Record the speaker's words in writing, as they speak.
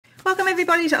Welcome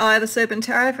everybody to Eye of the Serpent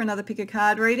Tarot for another pick a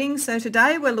card reading. So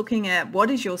today we're looking at what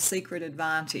is your secret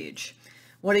advantage?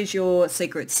 What is your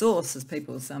secret sauce, as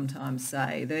people sometimes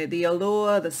say? The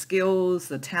allure, the skills,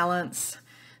 the talents,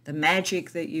 the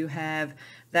magic that you have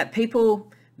that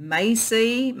people may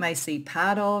see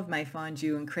part of, may find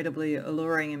you incredibly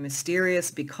alluring and mysterious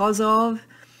because of.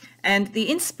 And the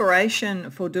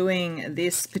inspiration for doing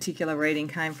this particular reading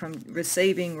came from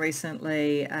receiving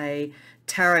recently a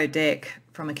tarot deck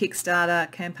from a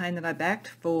Kickstarter campaign that I backed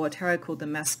for a tarot called the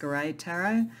Masquerade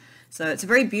Tarot. So it's a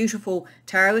very beautiful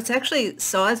tarot. It's actually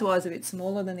size-wise a bit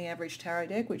smaller than the average tarot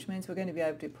deck, which means we're going to be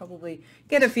able to probably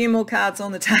get a few more cards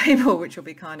on the table, which will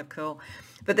be kind of cool.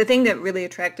 But the thing that really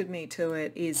attracted me to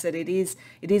it is that it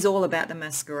is all about the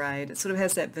masquerade. It sort of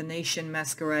has that Venetian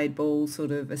masquerade ball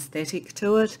sort of aesthetic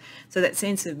to it. So that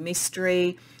sense of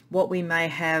mystery, what we may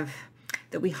have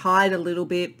that we hide a little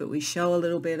bit, but we show a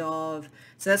little bit of.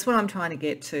 So that's what I'm trying to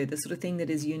get to, the sort of thing that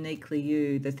is uniquely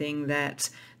you, the thing that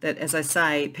as I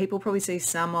say, people probably see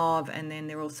some of, and then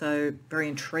they're also very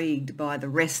intrigued by the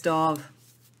rest of.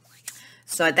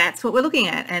 So that's what we're looking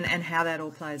at, and how that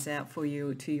all plays out for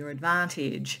you to your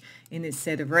advantage in this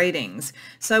set of readings.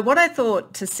 So what I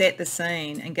thought, to set the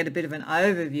scene and get a bit of an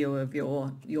overview of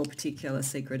your particular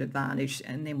secret advantage,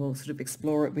 and then we'll sort of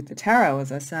explore it with the tarot,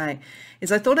 as I say,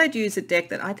 is I thought I'd use a deck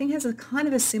that I think has a kind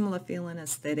of a similar feel and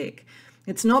aesthetic.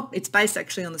 It's based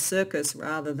actually on the Circus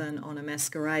rather than on a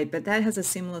masquerade, but that has a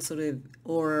similar sort of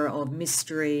aura of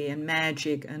mystery and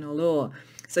magic and allure.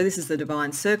 So this is the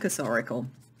Divine Circus Oracle.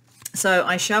 So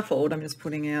I shuffled, I'm just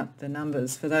putting out the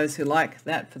numbers for those who like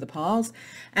that for the piles,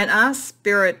 and asked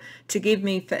Spirit to give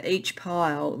me for each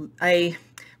pile a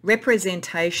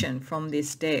representation from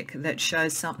this deck that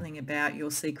shows something about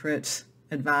your secret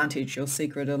advantage, your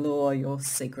secret allure, your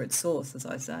secret sauce, as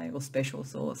I say, or special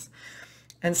sauce.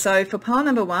 And so for pile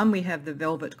number 1, we have the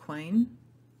Velvet Queen.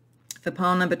 For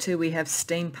pile number 2, we have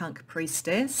Steampunk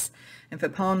Priestess. And for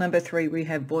pile number 3, we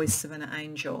have Voice of an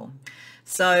Angel.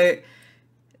 So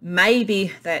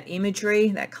maybe that imagery,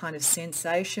 that kind of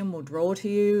sensation will draw to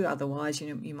you. Otherwise,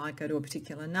 you might go to a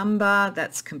particular number.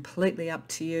 That's completely up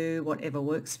to you. Whatever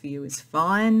works for you is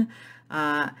fine.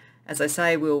 As I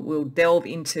say, we'll delve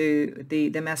into the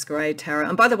Masquerade Tarot.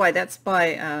 And by the way, that's by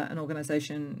an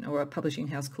organisation or a publishing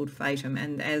house called Fatum.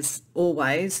 And as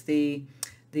always, the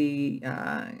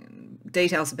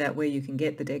details about where you can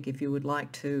get the deck, if you would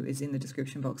like to, is in the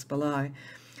description box below.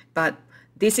 But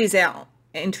this is our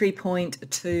entry point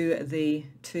to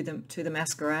the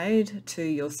masquerade, to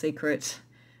your secret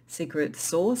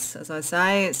source, as I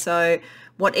say. So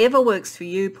whatever works for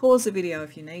you, pause the video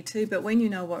if you need to, but when you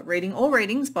know what reading, or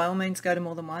readings, by all means go to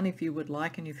more than one if you would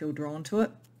like and you feel drawn to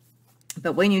it.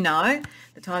 But when you know,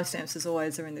 the timestamps as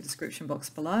always are in the description box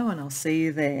below, and I'll see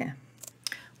you there.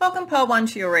 Welcome pile 1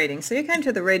 to your reading. So you came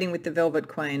to the reading with the Velvet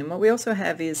Queen, and what we also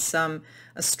have is some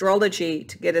astrology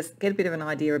to get a bit of an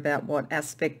idea about what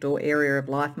aspect or area of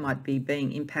life might be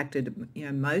being impacted,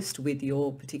 most with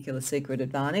your particular secret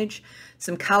advantage.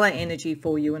 Some colour energy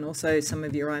for you, and also some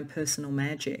of your own personal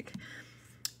magic.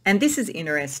 And this is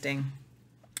interesting,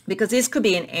 because this could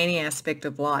be in any aspect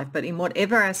of life, but in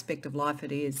whatever aspect of life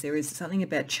it is, there is something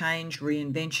about change,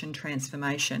 reinvention,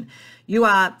 transformation. You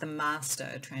are the master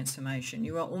of transformation.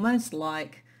 You are almost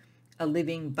like a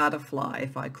living butterfly,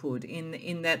 if I could,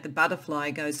 in that the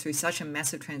butterfly goes through such a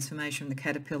massive transformation from the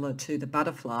caterpillar to the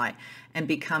butterfly and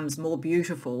becomes more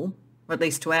beautiful, or at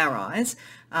least to our eyes,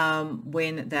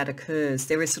 when that occurs.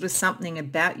 There is sort of something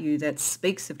about you that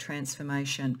speaks of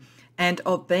transformation and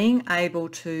of being able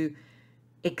to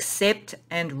accept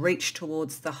and reach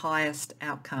towards the highest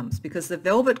outcomes, because the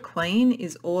Velvet Queen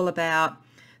is all about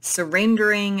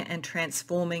surrendering and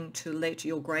transforming to let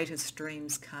your greatest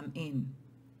dreams come in.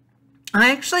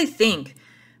 I actually think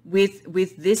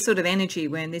with this sort of energy,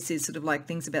 when this is sort of like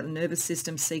things about the nervous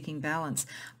system seeking balance,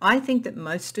 I think that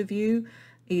most of you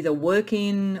either work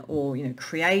in or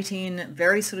create in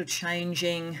very sort of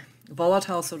changing,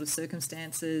 volatile sort of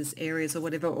circumstances, areas or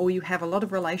whatever, or you have a lot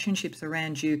of relationships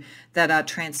around you that are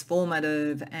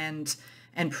transformative and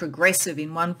progressive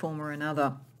in one form or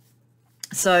another.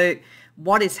 So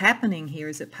what is happening here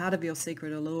is that part of your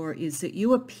secret allure is that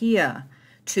you appear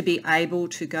to be able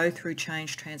to go through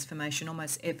change, transformation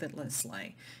almost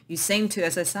effortlessly. You seem to,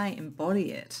 as I say,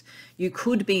 embody it. You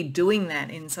could be doing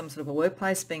that in some sort of a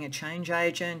workplace, being a change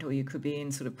agent, or you could be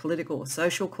in sort of political or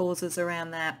social causes around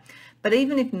that. But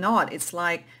even if not, it's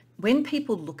like when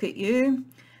people look at you,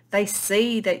 they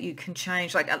see that you can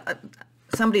change. Like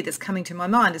somebody that's coming to my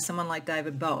mind is someone like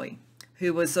David Bowie,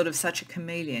 who was sort of such a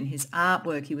chameleon. His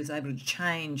artwork, he was able to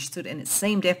change, and it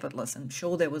seemed effortless. I'm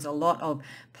sure there was a lot of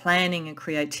planning and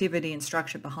creativity and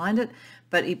structure behind it,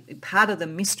 but part of the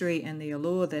mystery and the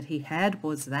allure that he had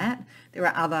was that there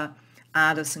are other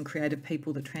artists and creative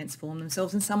people that transform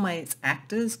themselves. In some way, it's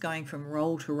actors going from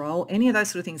role to role. Any of those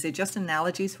sort of things, they're just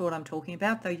analogies for what I'm talking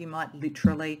about, though you might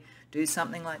literally do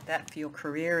something like that for your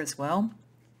career as well,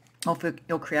 or for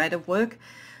your creative work.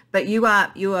 But you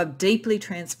are deeply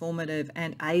transformative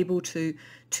and able to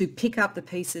pick up the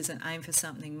pieces and aim for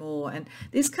something more. And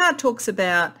this card talks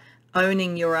about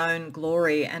owning your own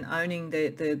glory and owning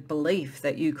the belief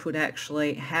that you could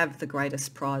actually have the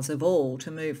greatest prize of all, to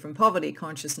move from poverty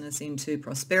consciousness into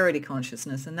prosperity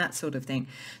consciousness and that sort of thing.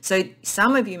 So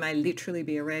some of you may literally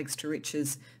be a rags to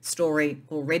riches story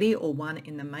already, or one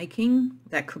in the making.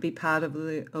 That could be part of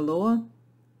the allure.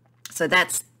 So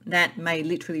that may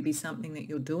literally be something that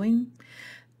you're doing.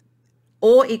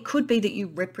 Or it could be that you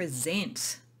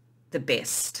represent the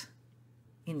best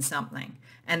in something,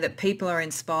 and that people are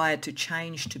inspired to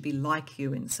change to be like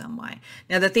you in some way.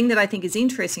 Now, the thing that I think is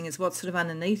interesting is what's sort of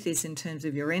underneath this in terms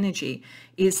of your energy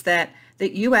is that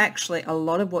you actually, a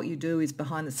lot of what you do is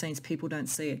behind the scenes. People don't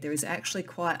see it. There is actually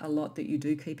quite a lot that you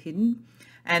do keep hidden.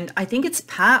 And I think it's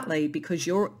partly because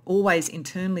you're always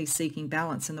internally seeking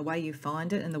balance, and the way you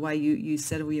find it and the way you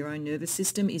settle your own nervous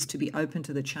system is to be open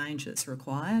to the change that's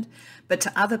required. But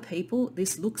to other people,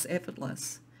 this looks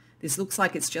effortless. This looks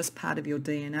like it's just part of your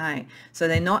DNA. So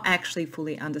they're not actually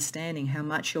fully understanding how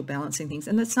much you're balancing things.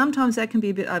 And that sometimes that can be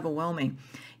a bit overwhelming.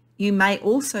 You may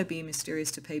also be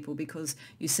mysterious to people because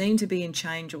you seem to be in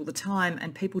change all the time,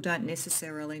 and people don't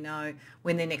necessarily know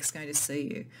when they're next going to see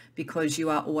you because you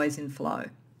are always in flow.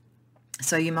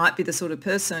 So you might be the sort of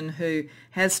person who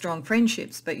has strong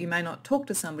friendships, but you may not talk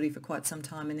to somebody for quite some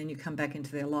time, and then you come back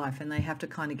into their life and they have to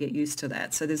kind of get used to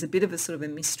that. So there's a bit of a sort of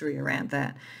a mystery around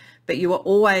that. But you are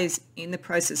always in the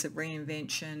process of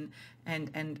reinvention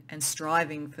and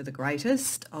striving for the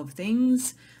greatest of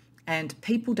things. And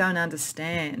people don't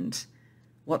understand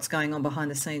what's going on behind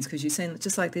the scenes, because you've seen,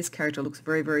 just like this character looks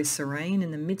very, very serene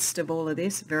in the midst of all of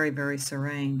this, very, very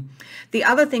serene. The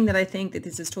other thing that I think that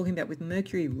this is talking about with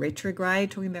Mercury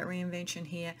retrograde, talking about reinvention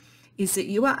here, is that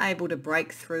you are able to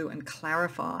break through and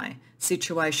clarify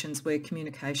situations where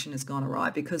communication has gone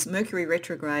awry, because Mercury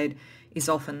retrograde is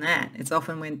often that. It's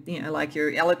often when, like your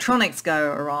electronics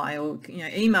go awry, or,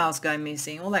 emails go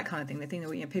missing, all that kind of thing. The thing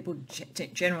that, people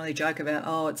generally joke about,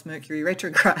 oh, it's Mercury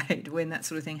retrograde when that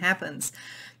sort of thing happens.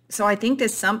 So I think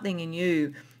there's something in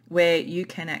you where you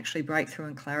can actually break through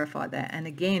and clarify that. And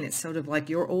again, it's sort of like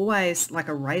you're always like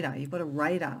a radar. You've got a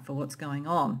radar for what's going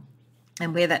on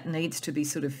and where that needs to be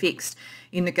sort of fixed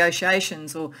in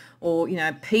negotiations or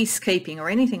peacekeeping or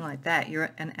anything like that. You're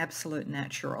an absolute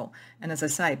natural. And as I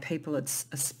say, people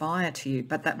aspire to you,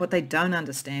 but what they don't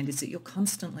understand is that you're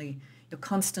constantly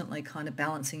kind of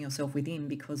balancing yourself within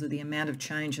because of the amount of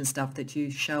change and stuff that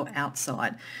you show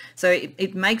outside. So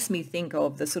it makes me think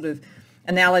of the sort of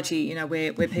analogy,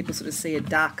 where people sort of see a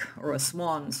duck or a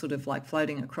swan sort of like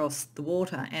floating across the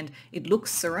water, and it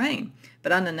looks serene,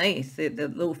 but underneath the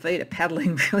little feet are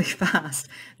paddling really fast.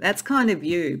 That's kind of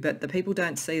you, but the people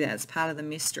don't see that. It's part of the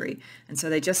mystery. And so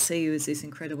they just see you as this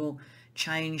incredible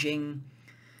changing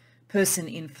person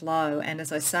in flow, and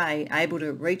as I say, able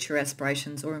to reach your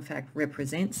aspirations or in fact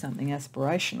represent something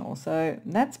aspirational. So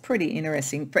that's pretty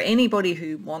interesting for anybody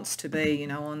who wants to be,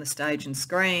 on the stage and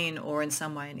screen or in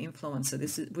some way an influencer.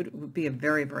 This would be a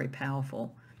very, very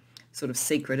powerful sort of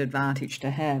secret advantage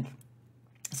to have.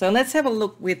 So let's have a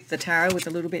look with the tarot with a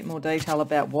little bit more detail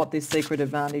about what this secret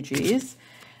advantage is,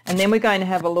 and then we're going to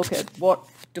have a look at what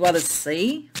do others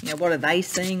see, what are they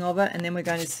seeing of it, and then we're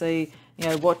going to see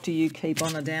what do you keep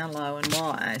on the down low and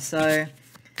why. So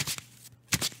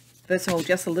first of all,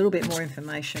 just a little bit more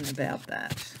information about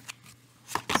that.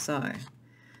 So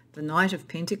the Knight of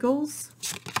Pentacles,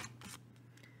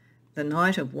 the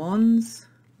Knight of Wands,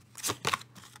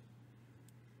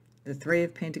 the Three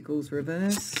of Pentacles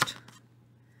reversed,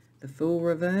 the Fool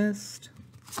reversed,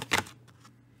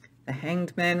 the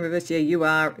Hanged Man reversed. Yeah, you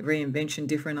are reinvention,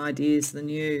 different ideas than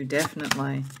you,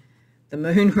 definitely. The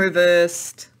Moon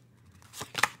reversed,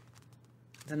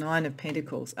 the Nine of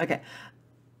Pentacles. Okay,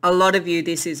 a lot of you,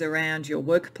 this is around your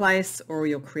workplace or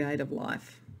your creative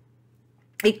life.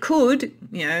 It could,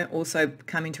 also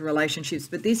come into relationships,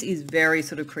 but this is very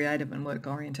sort of creative and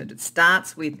work-oriented. It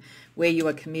starts with where you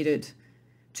are committed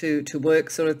to work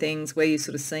sort of things, where you're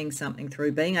sort of seeing something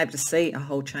through, being able to see a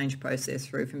whole change process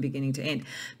through from beginning to end.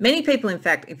 Many people, in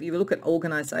fact, if you look at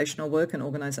organisational work and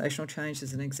organisational change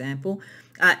as an example,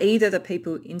 either the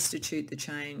people who institute the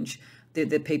change,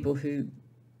 the people who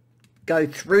go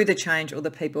through the change, or the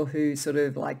people who sort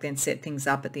of like then set things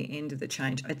up at the end of the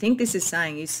change. I think this is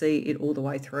saying you see it all the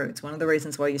way through. It's one of the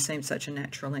reasons why you seem such a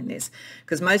natural in this,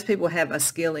 because most people have a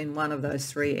skill in one of those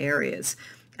three areas,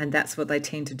 and that's what they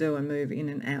tend to do and move in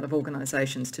and out of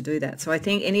organisations to do that. So I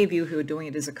think any of you who are doing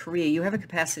it as a career, you have a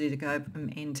capacity to go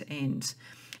from end to end,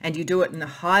 and you do it in a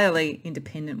highly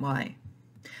independent way.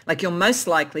 Like you're most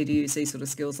likely to use these sort of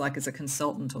skills like as a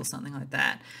consultant or something like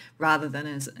that, rather than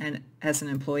as an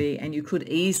employee. And you could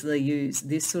easily use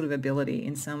this sort of ability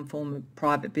in some form of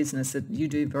private business that you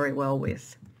do very well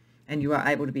with and you are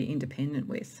able to be independent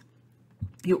with.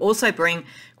 You also bring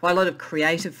quite a lot of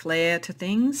creative flair to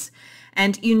things,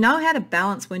 and you know how to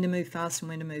balance when to move fast and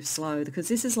when to move slow, because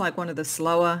this is like one of the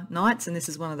slower nights and this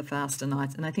is one of the faster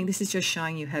nights. And I think this is just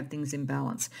showing you have things in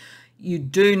balance. You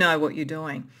do know what you're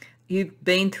doing. You've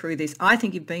been through this. I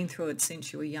think you've been through it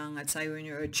since you were young. I'd say when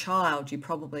you were a child, you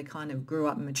probably kind of grew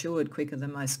up and matured quicker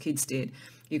than most kids did.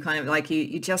 You kind of like,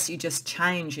 you just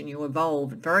change and you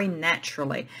evolve very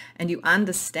naturally. And you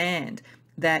understand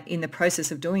that in the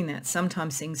process of doing that,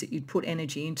 sometimes things that you'd put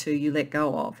energy into, you let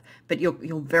go of. But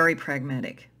you're very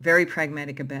pragmatic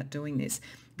about doing this,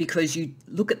 because you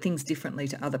look at things differently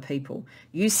to other people.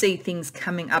 You see things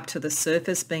coming up to the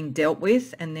surface being dealt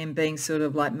with and then being sort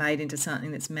of like made into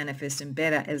something that's manifest and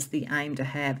better as the aim to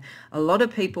have. A lot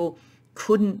of people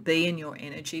couldn't be in your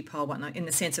energy pile, whatnot, in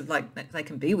the sense of like they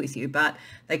can be with you, but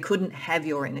they couldn't have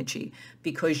your energy,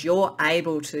 because you're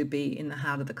able to be in the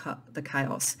heart of the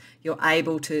chaos. You're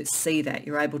able to see that.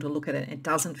 You're able to look at it. It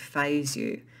doesn't phase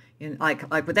you. Like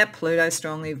with that Pluto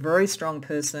strongly, very strong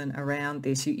person around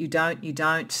this, you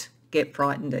don't get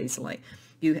frightened easily.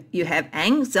 You have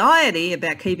anxiety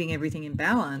about keeping everything in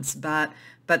balance, but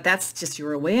that's just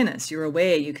your awareness. You're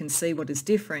aware, you can see what is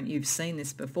different. You've seen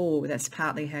this before. That's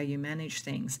partly how you manage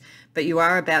things. But you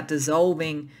are about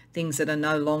dissolving things that are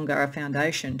no longer a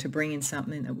foundation to bring in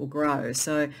something that will grow.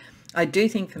 So I do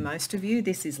think for most of you,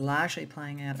 this is largely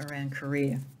playing out around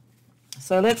career.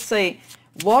 So let's see,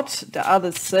 what do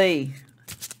others see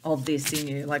of this in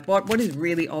you? Like what is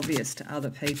really obvious to other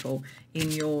people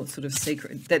in your sort of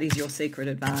secret, that is your secret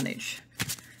advantage?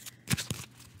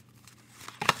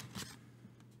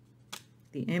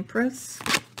 The Empress,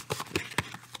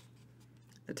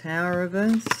 the Tower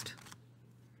reversed,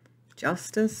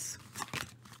 Justice,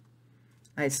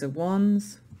 Ace of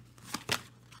Wands,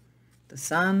 the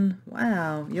Sun.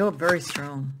 Wow, you're very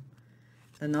strong.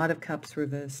 The Knight of Cups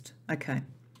reversed. Okay.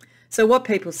 So what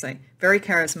people see, very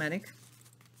charismatic,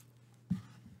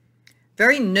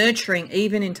 very nurturing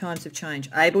even in times of change,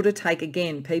 able to take,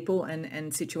 again, people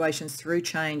and situations through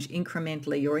change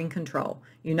incrementally. You're in control.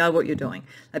 You know what you're doing.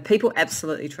 Like, people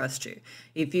absolutely trust you.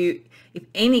 If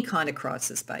any kind of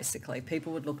crisis, basically,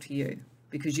 people would look to you,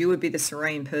 because you would be the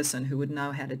serene person who would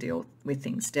know how to deal with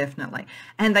things, definitely.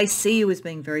 And they see you as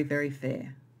being very, very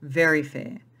fair, very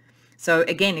fair. So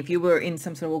again, if you were in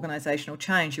some sort of organisational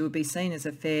change, you would be seen as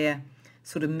a fair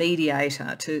sort of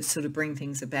mediator to sort of bring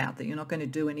things about, that you're not going to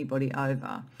do anybody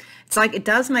over. It's like, it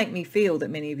does make me feel that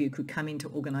many of you could come into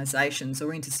organisations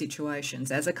or into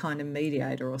situations as a kind of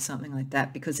mediator or something like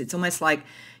that, because it's almost like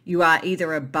you are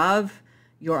either above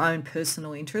your own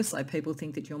personal interests, like people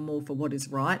think that you're more for what is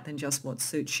right than just what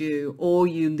suits you, or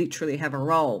you literally have a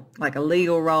role, like a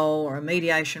legal role or a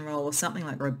mediation role or something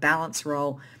like, or a balance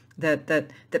role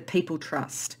that people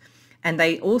trust. And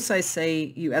they also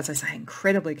see you, as I say,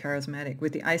 incredibly charismatic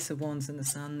with the Ace of Wands and the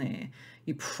Sun there.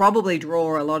 You probably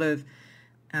draw a lot of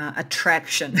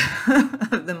attraction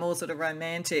of the more sort of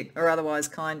romantic or otherwise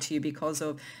kind to you, because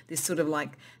of this sort of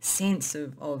like sense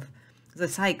of, as I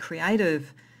say,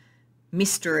 creative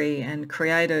mystery and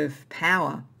creative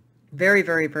power. Very,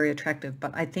 very, very attractive.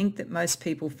 But I think that most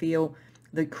people feel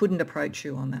they couldn't approach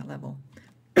you on that level.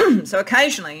 So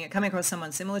occasionally you're coming across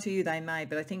someone similar to you, they may,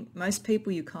 but I think most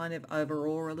people you kind of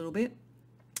overawe a little bit.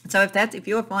 So if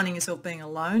you're finding yourself being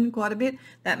alone quite a bit,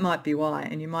 that might be why,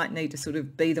 and you might need to sort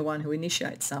of be the one who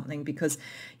initiates something, because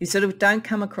you sort of don't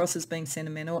come across as being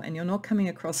sentimental, and you're not coming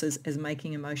across as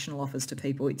making emotional offers to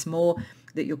people. It's more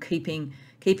that you're keeping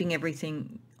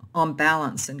everything on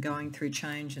balance and going through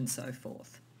change and so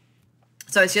forth.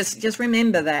 So it's just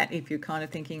remember that if you're kind of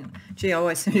thinking, gee, I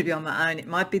always seem to be on my own, it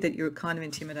might be that you're kind of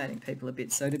intimidating people a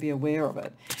bit, so to be aware of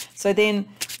it. So then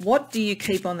what do you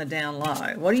keep on the down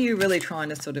low? What are you really trying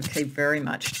to sort of keep very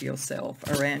much to yourself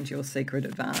around your secret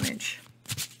advantage?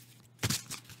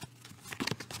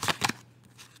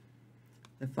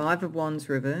 The Five of Wands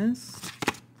reversed,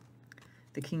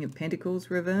 the King of Pentacles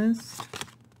reversed,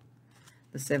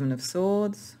 the Seven of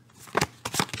Swords,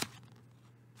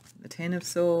 the Ten of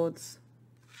Swords,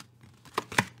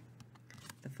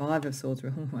 Five of Swords.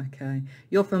 Oh, okay.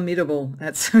 You're formidable.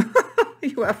 That's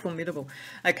you are formidable.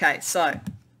 Okay, so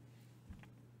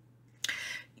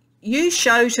you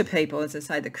show to people, as I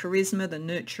say, the charisma, the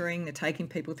nurturing, the taking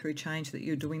people through change, that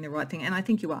you're doing the right thing. And I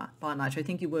think you are, by and large. I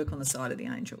think you work on the side of the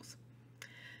angels.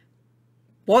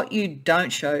 What you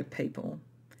don't show people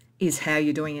is how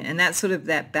you're doing it. And that's sort of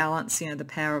that balance, you know, the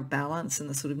power of balance and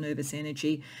the sort of nervous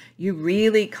energy. You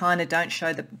really kind of don't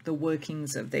show the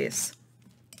workings of this.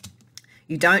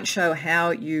 You don't show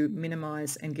how you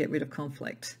minimize and get rid of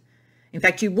conflict. In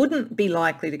fact, you wouldn't be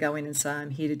likely to go in and say, I'm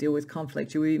here to deal with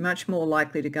conflict. You would be much more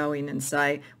likely to go in and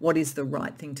say, what is the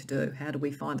right thing to do? How do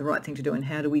we find the right thing to do? And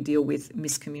how do we deal with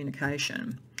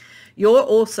miscommunication? You're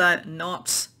also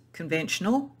not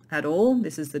conventional at all.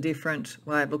 This is the different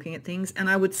way of looking at things. And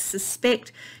I would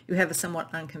suspect you have a somewhat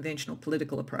unconventional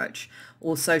political approach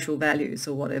or social values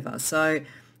or whatever. So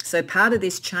part of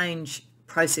this change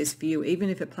process for you, even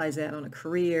if it plays out on a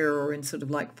career or in sort of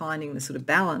like finding the sort of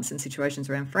balance in situations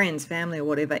around friends, family or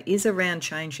whatever, is around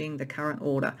changing the current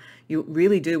order. You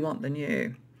really do want the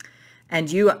new. And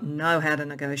you know how to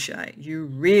negotiate. You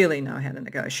really know how to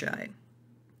negotiate.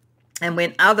 And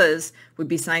when others would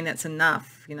be saying that's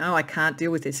enough, you know, I can't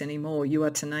deal with this anymore, you are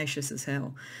tenacious as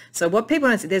hell. So what people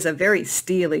don't see, there's a very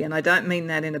steely, and I don't mean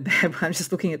that in a bad way, I'm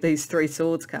just looking at these Three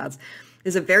Swords cards.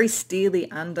 There's a very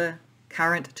steely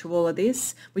undercurrent to all of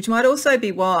this, which might also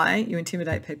be why you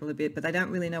intimidate people a bit, but they don't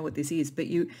really know what this is. But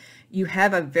you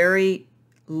have a very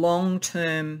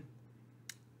long-term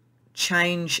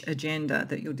change agenda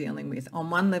that you're dealing with on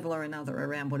one level or another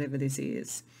around whatever this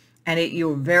is. And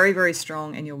you're very, very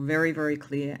strong and you're very, very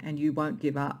clear and you won't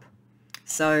give up.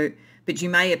 So, but you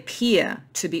may appear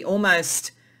to be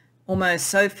almost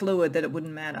so fluid that it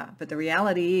wouldn't matter. But the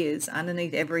reality is,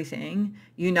 underneath everything,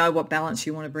 you know what balance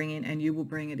you want to bring in and you will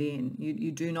bring it in.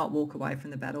 You do not walk away from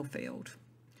the battlefield.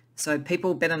 So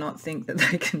people better not think that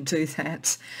they can do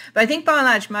that. But I think by and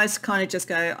large, most kind of just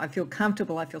go, I feel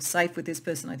comfortable, I feel safe with this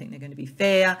person, I think they're going to be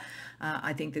fair,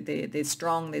 I think that they're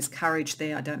strong, there's courage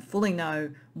there. I don't fully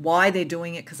know why they're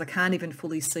doing it because I can't even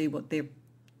fully see what their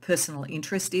personal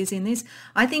interest is in this.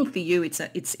 I think for you, it's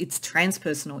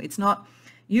transpersonal. It's not,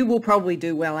 you will probably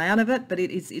do well out of it, but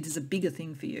it is a bigger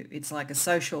thing for you. It's like a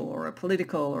social or a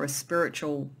political or a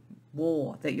spiritual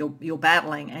war that you're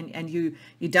battling, and you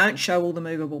don't show all the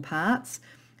movable parts,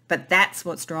 but that's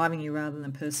what's driving you rather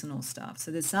than personal stuff. So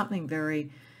there's something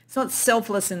very, it's not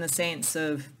selfless in the sense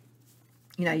of,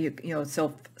 you know, you're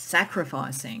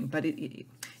self-sacrificing, but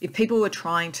if people were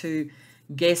trying to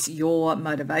guess your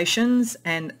motivations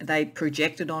and they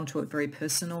projected onto it very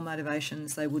personal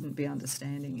motivations, they wouldn't be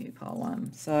understanding you, Pole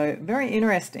 1. So very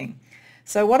interesting.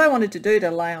 So what I wanted to do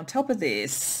to lay on top of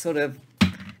this sort of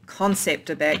concept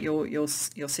about your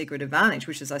secret advantage,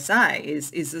 which, as I say,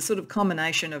 is the sort of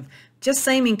combination of just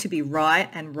seeming to be right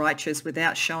and righteous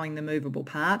without showing the movable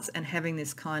parts and having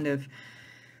this kind of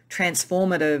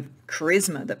transformative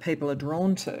charisma that people are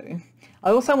drawn to.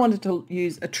 I also wanted to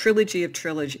use a trilogy of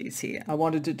trilogies here. I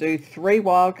wanted to do 3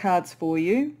 wild cards for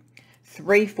you,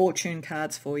 3 fortune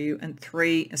cards for you, and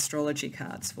 3 astrology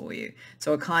cards for you.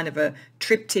 So a kind of a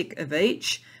triptych of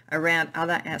each around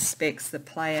other aspects that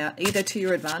play out either to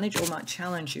your advantage or might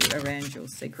challenge you around your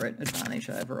secret advantage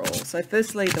overall. So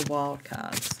firstly, the wild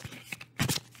cards.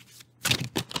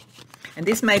 And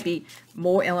this may be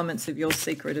more elements of your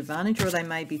secret advantage, or they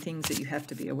may be things that you have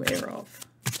to be aware of.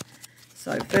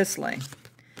 So firstly,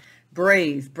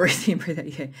 breathe in, breathe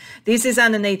out. Yeah. This is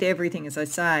underneath everything, as I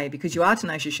say, because you are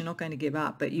tenacious, you're not going to give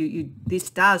up, but this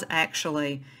does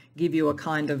actually give you a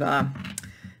kind of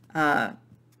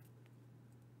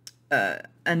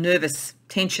a nervous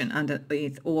tension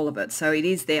underneath all of it. So it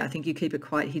is there. I think you keep it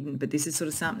quite hidden, but this is sort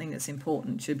of something that's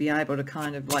important to be able to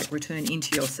kind of like return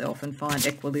into yourself and find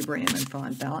equilibrium and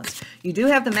find balance. You do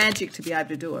have the magic to be able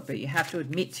to do it, but you have to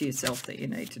admit to yourself that you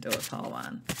need to do it, Pole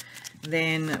 1.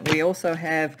 Then we also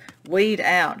have weed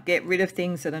out, get rid of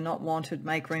things that are not wanted,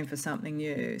 make room for something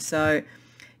new. So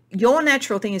your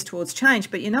natural thing is towards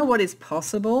change, but you know what is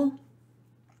possible?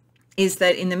 Is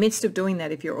that in the midst of doing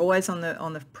that, if you're always on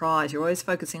the prize, you're always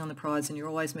focusing on the prize and you're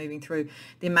always moving through,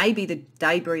 there may be the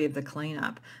debris of the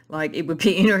cleanup. Like, it would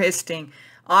be interesting.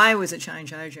 I was a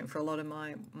change agent for a lot of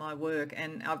my work,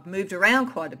 and I've moved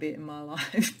around quite a bit in my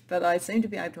life, but I seem to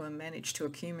be able to manage to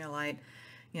accumulate,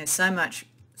 you know, so much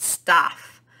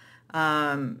stuff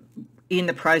in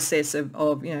the process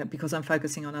of, you know, because I'm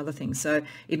focusing on other things. So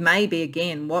it may be,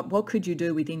 again, what could you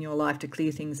do within your life to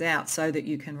clear things out so that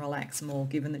you can relax more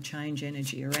given the change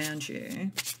energy around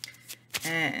you.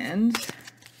 And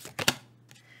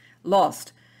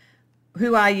lost.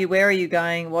 Who are you? Where are you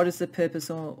going? What is the purpose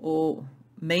or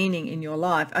meaning in your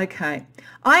life. Okay,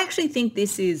 I actually think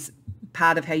this is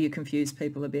part of how you confuse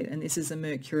people a bit, and this is a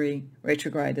Mercury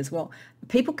retrograde as well.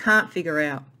 People can't figure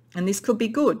out, and this could be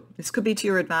good, this could be to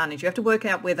your advantage. You have to work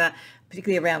out whether,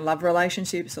 particularly around love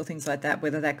relationships or things like that,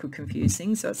 whether that could confuse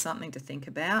things. So it's something to think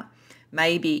about.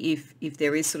 Maybe if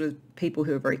there is sort of people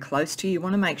who are very close to you, you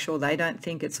want to make sure they don't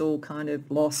think it's all kind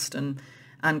of lost and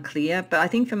unclear. But I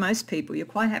think for most people, you're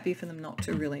quite happy for them not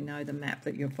to really know the map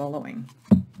that you're following.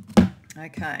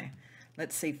 Okay,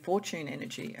 let's see fortune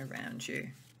energy around you.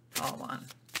 Pile 1.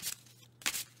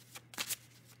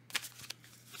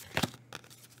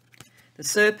 The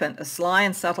serpent, a sly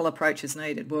and subtle approach is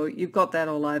needed. Well, you've got that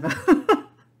all over.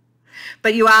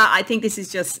 But you are, I think this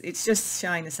is just, it's just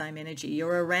showing the same energy.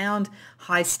 You're around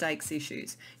high stakes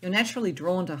issues. You're naturally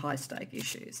drawn to high stake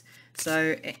issues.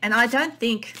 So, and I don't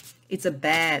think it's a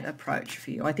bad approach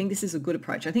for you. I think this is a good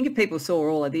approach. I think if people saw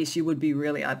all of this, you would be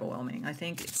really overwhelming. I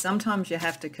think sometimes you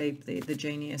have to keep the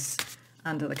genius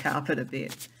under the carpet a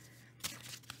bit.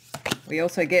 We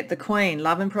also get the Queen,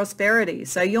 love and prosperity.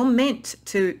 So you're meant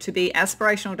to be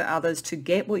aspirational to others, to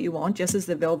get what you want, just as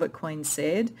the Velvet Queen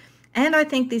said. And I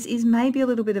think this is maybe a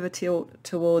little bit of a tilt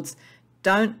towards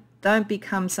don't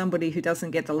become somebody who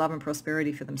doesn't get the love and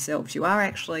prosperity for themselves. You are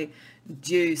actually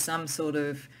due some sort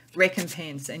of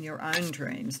recompense in your own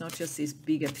dreams, not just this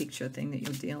bigger picture thing that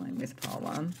you're dealing with, pile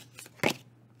 1.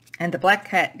 And the black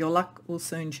cat, your luck will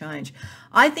soon change.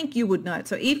 I think you would know.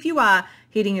 So if you are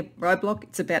hitting a roadblock,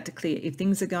 it's about to clear. If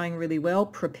things are going really well,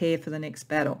 prepare for the next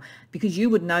battle, because you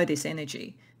would know this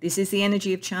energy. This is the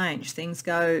energy of change. Things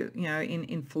go, you know,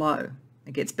 in flow.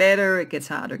 It gets better, it gets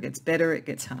harder, it gets better, it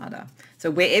gets harder.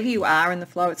 So wherever you are in the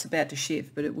flow, it's about to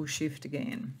shift, but it will shift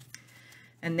again.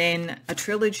 And then a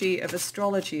trilogy of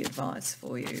astrology advice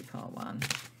for you, pile 1.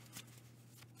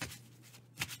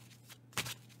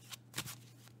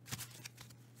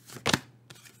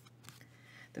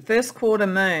 The first quarter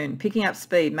moon, picking up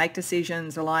speed, make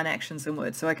decisions, align actions and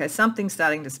words. So, okay, something's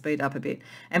starting to speed up a bit,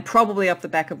 and probably off the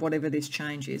back of whatever this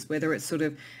change is, whether it's sort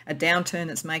of a downturn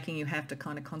that's making you have to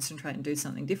kind of concentrate and do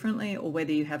something differently, or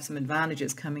whether you have some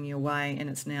advantages coming your way and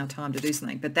it's now time to do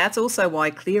something. But that's also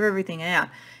why clear everything out.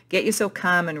 Get yourself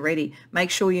calm and ready. Make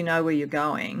sure you know where you're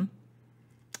going,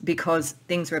 because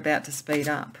things are about to speed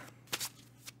up.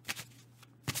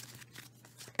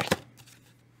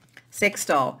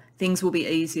 Sextile. Things will be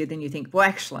easier than you think. Well,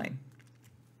 actually,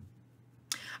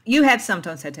 you have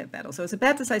sometimes had to have battles. So I was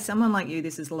about to say someone like you,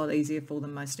 this is a lot easier for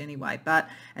than most anyway,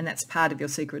 and that's part of your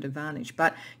secret advantage.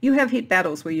 But you have hit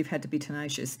battles where you've had to be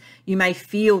tenacious. You may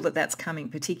feel that that's coming,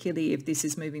 particularly if this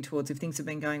is moving towards, if things have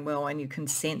been going well and you can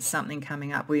sense something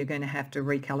coming up where you're going to have to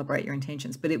recalibrate your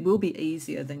intentions. But it will be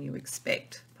easier than you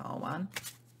expect, pile 1.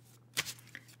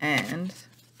 And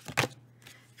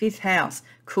 5th house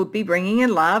could be bringing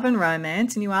in love and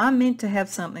romance, and you are meant to have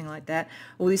something like that.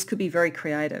 Or this could be very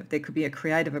creative. There could be a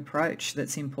creative approach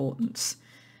that's important.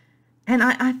 And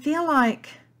I feel like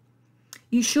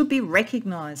you should be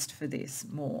recognised for this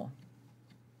more.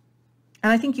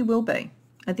 And I think you will be.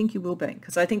 I think you will be,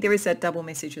 because I think there is that double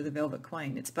message of the Velvet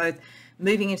Queen. It's both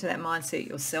moving into that mindset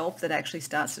yourself that actually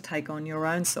starts to take on your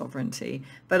own sovereignty,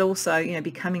 but also, you know,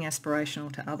 becoming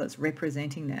aspirational to others,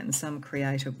 representing that in some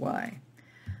creative way.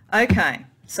 Okay,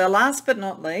 so last but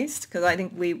not least, because I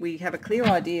think we have a clear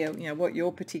idea, you know, what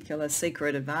your particular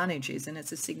secret advantage is, and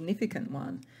it's a significant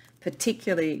one,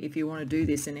 particularly if you want to do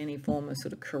this in any form of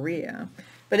sort of career,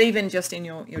 but even just in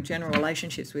your general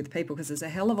relationships with people, because there's a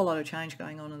hell of a lot of change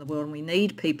going on in the world and we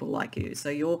need people like you. So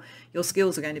your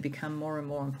skills are going to become more and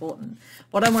more important.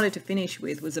 What I wanted to finish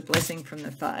with was a blessing from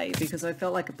the Fae, because I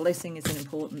felt like a blessing is an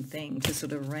important thing to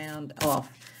sort of round off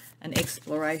an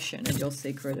exploration of your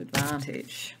secret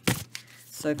advantage.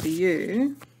 So for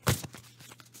you,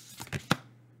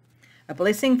 a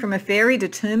blessing from a fairy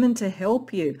determined to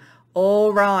help you.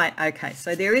 All right, okay,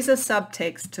 so there is a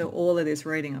subtext to all of this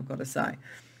reading, I've got to say.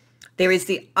 There is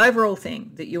the overall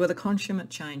thing that you are the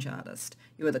consummate change artist.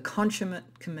 You are the consummate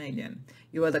chameleon.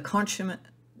 You are the consummate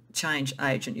change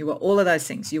agent. You are all of those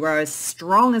things. You are as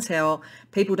strong as hell.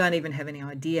 People don't even have any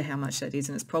idea how much that is,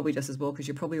 and it's probably just as well because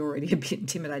you're probably already a bit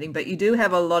intimidating, but you do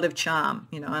have a lot of charm,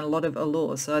 you know, and a lot of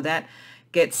allure, so that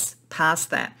gets past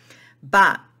that.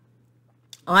 But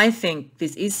I think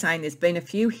this is saying there's been a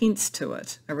few hints to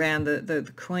it around the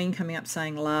Queen coming up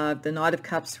saying love, the Knight of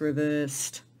Cups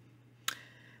reversed.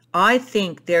 I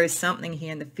think there is something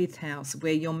here in the 5th house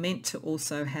where you're meant to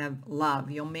also have love.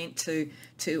 You're meant to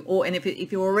and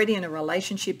if you're already in a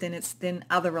relationship, then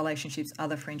other relationships,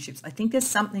 other friendships. I think there's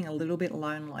something a little bit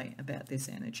lonely about this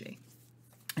energy.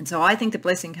 And so I think the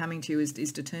blessing coming to you is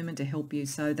determined to help you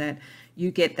so that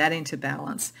you get that into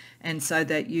balance, and so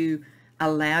that you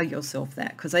allow yourself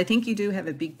that, because I think you do have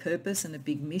a big purpose and a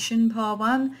big mission, pile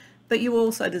one, but you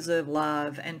also deserve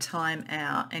love and time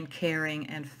out and caring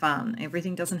and fun.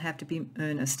 Everything doesn't have to be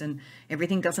earnest, and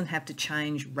everything doesn't have to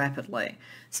change rapidly.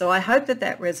 So I hope that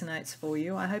that resonates for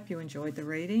you. I hope you enjoyed the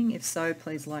reading. If so,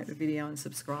 please like the video and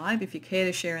subscribe. If you care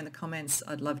to share in the comments,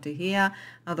 I'd love to hear.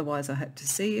 Otherwise, I hope to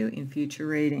see you in future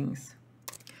readings.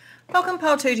 Welcome,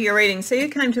 pile 2, to your reading. So you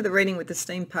came to the reading with the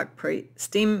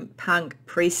Steampunk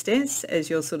Priestess as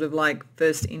your sort of like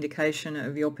first indication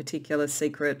of your particular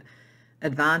secret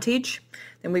advantage.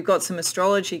 Then we've got some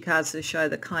astrology cards to show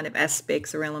the kind of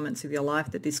aspects or elements of your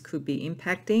life that this could be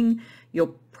impacting, your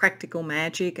practical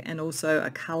magic, and also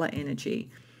a colour energy.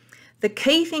 The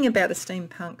key thing about the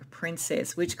Steampunk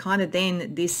Princess, which kind of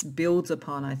then this builds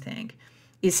upon, I think,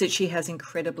 is that she has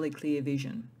incredibly clear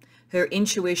vision. Her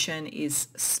intuition is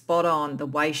spot on. The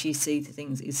way she sees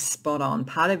things is spot on.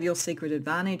 Part of your secret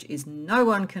advantage is no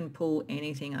one can pull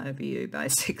anything over you,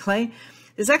 basically.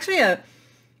 There's actually a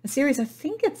series, I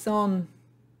think it's on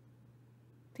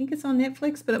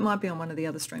Netflix, but it might be on one of the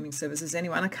other streaming services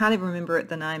anyway, and I can't even remember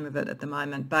the name of it at the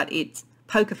moment, but it's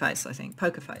Poker Face, I think,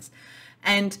 Poker Face.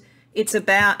 And it's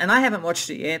about, and I haven't watched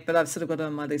it yet, but I've sort of got it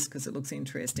on my list because it looks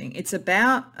interesting. It's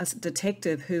about a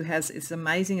detective who has this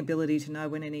amazing ability to know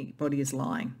when anybody is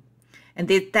lying. And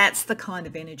that's the kind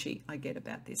of energy I get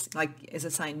about this. Like, as I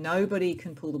say, nobody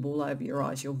can pull the wool over your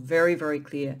eyes. You're very, very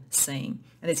clear seeing.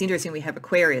 And it's interesting, we have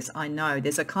Aquarius, I know.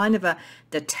 There's a kind of a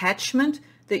detachment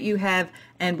that you have,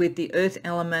 and with the earth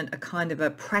element, a kind of a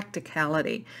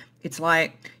practicality. It's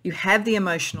like you have the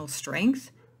emotional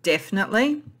strength,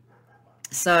 definitely.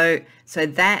 So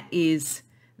that is,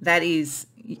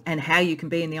 and how you can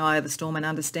be in the eye of the storm and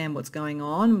understand what's going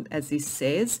on, as this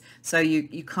says. So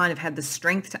you kind of have the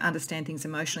strength to understand things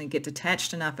emotionally, get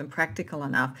detached enough and practical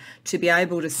enough to be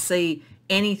able to see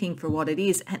anything for what it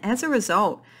is. And as a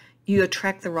result, you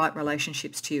attract the right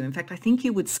relationships to you. In fact, I think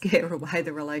you would scare away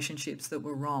the relationships that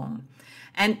were wrong.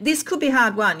 And this could be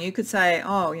hard one. You could say,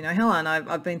 oh, you know, Helen,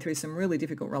 I've been through some really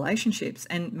difficult relationships,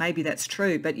 and maybe that's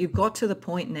true, but you've got to the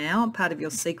point now, part of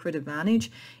your secret advantage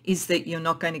is that you're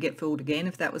not going to get fooled again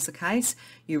if that was the case.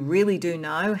 You really do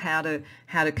know how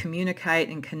to communicate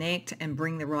and connect and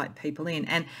bring the right people in.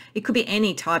 And it could be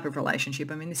any type of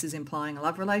relationship. I mean, this is implying a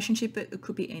love relationship, but it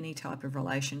could be any type of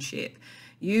relationship.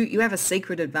 You have a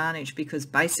secret advantage because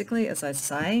basically, as I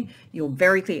say, you're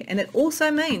very clear. And it also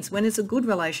means when it's a good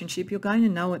relationship, you're going to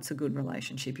know it's a good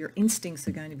relationship. Your instincts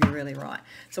are going to be really right.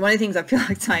 So one of the things I feel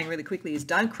like saying really quickly is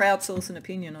don't crowdsource an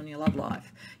opinion on your love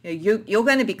life. You know, you're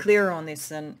going to be clearer on this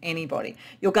than anybody.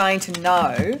 You're going to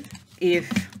know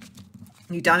if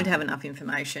you don't have enough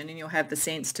information, and you'll have the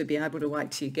sense to be able to wait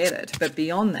till you get it. But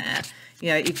beyond that, you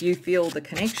know, if you feel the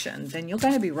connection, then you're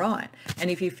going to be right.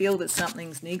 And if you feel that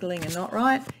something's niggling and not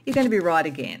right, you're going to be right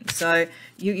again. So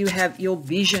you have your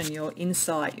vision, your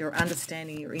insight, your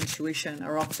understanding, your intuition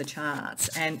are off the charts,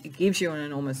 and it gives you an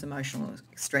enormous emotional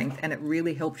strength, and it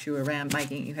really helps you around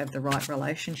making you have the right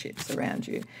relationships around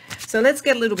you. So let's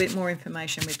get a little bit more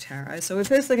information with tarot. So we're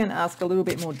firstly going to ask a little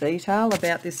bit more detail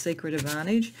about this secret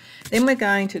advantage. Then we're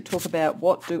going to talk about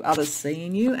what do others see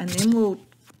in you, and then we'll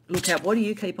look at what do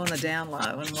you keep on the down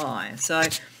low and why. So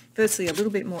firstly, a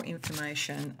little bit more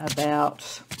information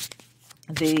about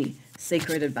the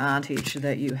secret advantage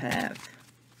that you have.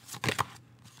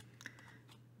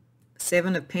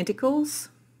 Seven of Pentacles,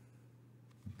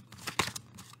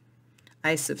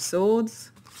 Ace of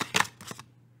Swords,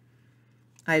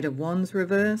 Eight of Wands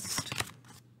reversed,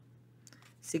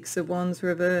 Six of Wands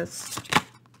reversed,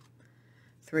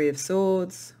 Three of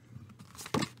Swords,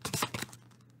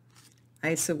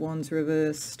 Ace of Wands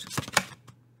reversed,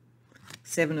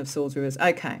 Seven of Swords reversed.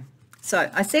 Okay,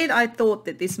 so I said I thought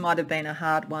that this might have been a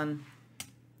hard one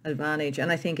advantage,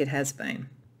 and I think it has been.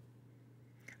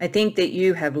 I think that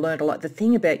you have learned a lot. The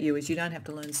thing about you is you don't have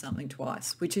to learn something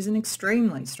twice, which is an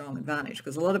extremely strong advantage,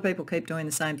 because a lot of people keep doing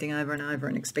the same thing over and over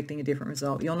and expecting a different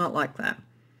result. You're not like that.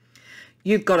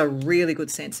 You've got a really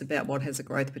good sense about what has a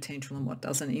growth potential and what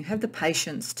doesn't. You have the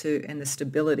patience to and the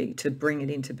stability to bring it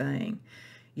into being.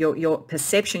 Your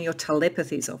perception, your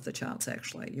telepathy is off the charts,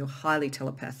 actually. You're highly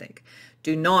telepathic.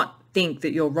 Do not think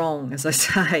that you're wrong, as I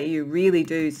say. You really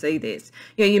do see this.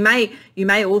 You know, you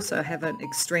may also have an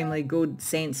extremely good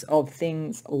sense of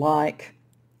things like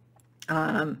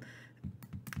the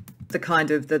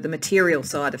kind of the material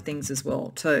side of things as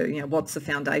well too. You know, what's the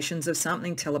foundations of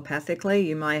something telepathically?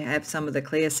 You may have some of the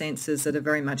clear senses that are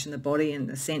very much in the body and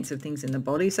the sense of things in the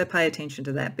body, so pay attention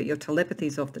to that. But your telepathy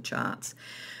is off the charts.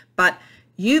 But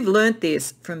you've learnt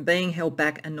this from being held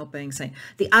back and not being seen.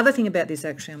 The other thing about this,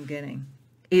 actually, I'm getting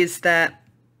is that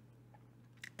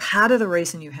part of the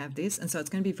reason you have this, and so it's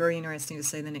going to be very interesting to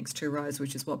see the next 2 rows,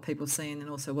 which is what people see and then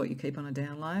also what you keep on a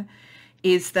down low,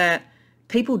 is that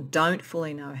people don't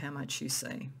fully know how much you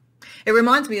see. It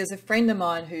reminds me, there's a friend of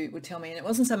mine who would tell me, and it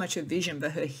wasn't so much her vision,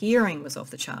 but her hearing was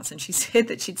off the charts. And she said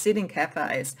that she'd sit in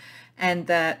cafes and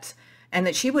that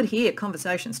she would hear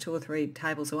conversations 2 or 3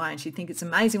 tables away, and she'd think it's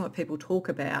amazing what people talk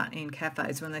about in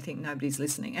cafes when they think nobody's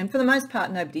listening. And for the most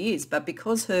part, nobody is. But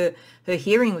because her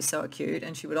hearing was so acute,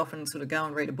 and she would often sort of go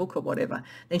and read a book or whatever,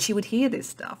 then she would hear this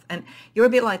stuff. And you're a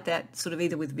bit like that, sort of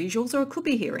either with visuals, or it could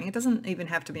be hearing. It doesn't even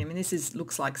have to be. I mean, this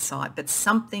looks like sight, but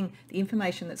something, the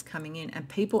information that's coming in, and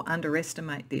people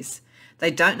underestimate this.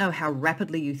 They don't know how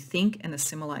rapidly you think and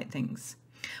assimilate things.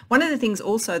 One of the things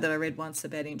also that I read once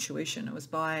about intuition, it was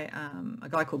by a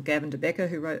guy called Gadd,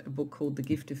 who wrote a book called The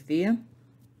Gift of Fear,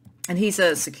 and he's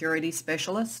a security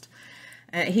specialist.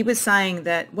 He was saying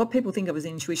that what people think of as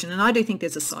intuition, and I do think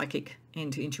there's a psychic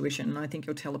into intuition, and I think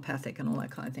you're telepathic and all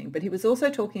that kind of thing, but he was also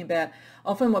talking about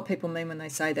often what people mean when they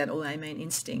say that, or they mean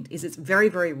instinct, is it's very,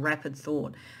 very rapid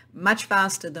thought, much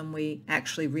faster than we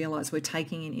actually realise. We're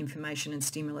taking in information and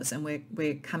stimulus, and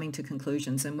we're coming to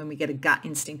conclusions. And when we get a gut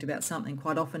instinct about something,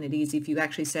 quite often it is, if you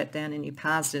actually sat down and you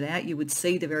parsed it out, you would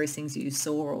see the various things that you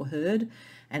saw or heard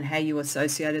and how you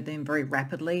associated them very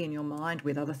rapidly in your mind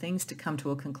with other things to come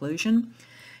to a conclusion.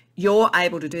 You're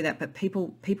able to do that, but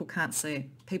people can't see it.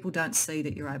 People don't see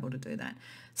that you're able to do that.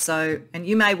 So, and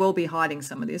you may well be hiding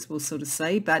some of this, we'll sort of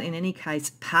see, but in any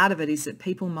case, part of it is that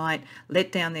people might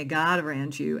let down their guard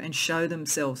around you and show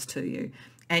themselves to you,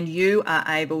 and you are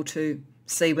able to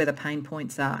see where the pain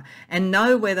points are and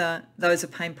know whether those are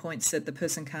pain points that the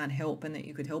person can't help and that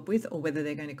you could help with, or whether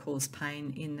they're going to cause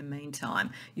pain in the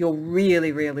meantime. You're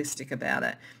really realistic about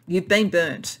it. You've been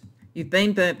burnt. You've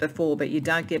been burnt before, but you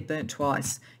don't get burnt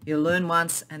twice. You learn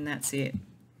once and that's it.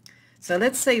 So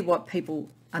let's see what people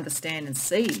understand and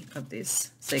see of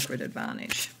this secret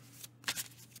advantage.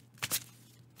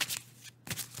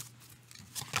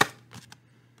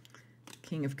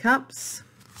 King of Cups,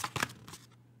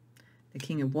 the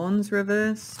King of Wands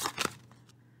reversed,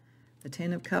 the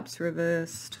Ten of Cups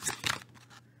reversed,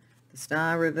 the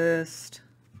Star reversed,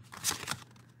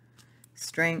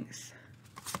 Strength,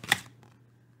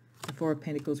 the Four of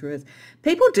Pentacles reversed.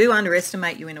 People do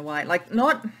underestimate you in a way, like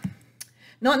not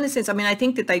in the sense, I mean, I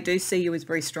think that they do see you as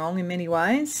very strong in many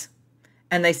ways,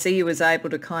 and they see you as able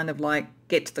to kind of like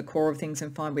get to the core of things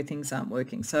and find where things aren't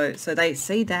working. So they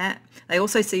see that. They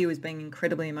also see you as being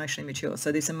incredibly emotionally mature.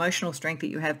 So this emotional strength that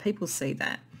you have, people see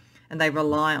that and they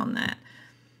rely on that.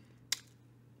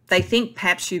 They think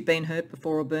perhaps you've been hurt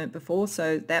before or burnt before,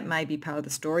 so that may be part of the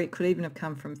story. It could even have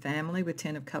come from family with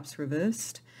Ten of Cups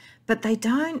reversed, but they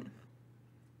don't.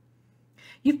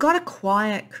 You've got a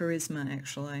quiet charisma,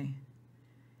 actually.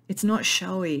 It's not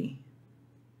showy.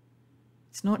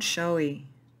 It's not showy.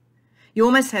 You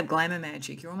almost have glamour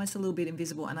magic. You're almost a little bit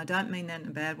invisible, and I don't mean that in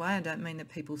a bad way. I don't mean that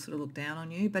people sort of look down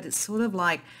on you, but it's sort of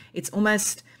like, it's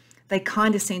almost, they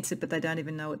kind of sense it, but they don't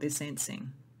even know what they're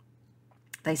sensing.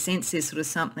 They sense there's sort of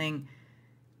something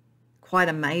quite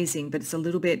amazing, but it's a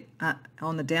little bit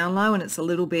on the down low, and it's a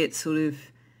little bit sort of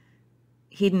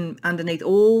hidden underneath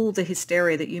all the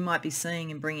hysteria that you might be seeing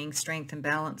and bringing strength and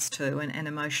balance to, and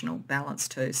emotional balance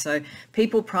to. So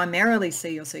people primarily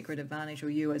see your secret advantage, or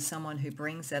you, as someone who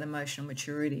brings that emotional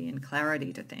maturity and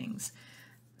clarity to things.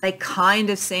 They kind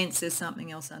of sense there's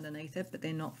something else underneath it, but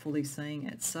they're not fully seeing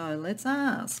it. So let's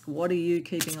ask, what are you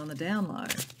keeping on the down low?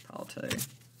 Pile 2.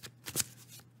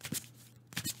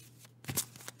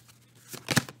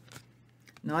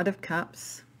 Knight of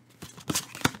Cups,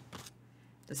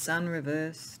 the Sun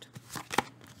reversed,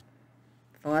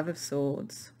 Five of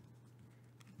Swords,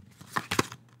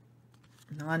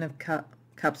 Nine of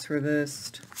Cups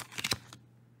reversed,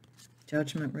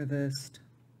 Judgment reversed.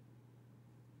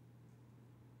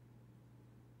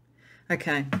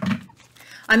 Okay.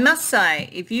 I must say,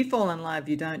 if you fall in love,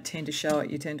 you don't tend to show it.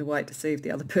 You tend to wait to see if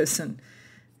the other person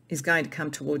is going to come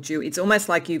towards you. It's almost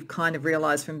like you've kind of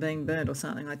realised from being burnt or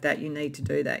something like that, you need to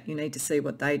do that. You need to see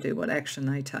what they do, what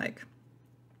action they take.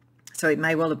 So it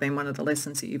may well have been one of the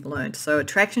lessons that you've learned. So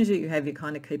attractions that you have, you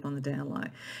kind of keep on the down low.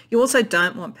 You also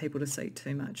don't want people to see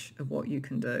too much of what you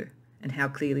can do and how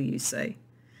clearly you see.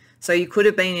 So you could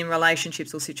have been in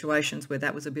relationships or situations where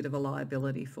that was a bit of a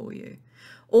liability for you.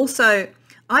 Also,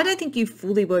 I don't think you've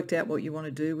fully worked out what you want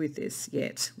to do with this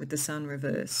yet, with the Sun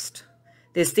reversed.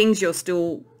 There's things you're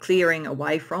still clearing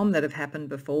away from that have happened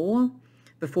before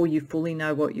you fully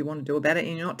know what you want to do about it.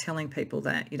 And you're not telling people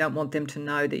that. You don't want them to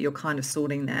know that you're kind of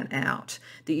sorting that out,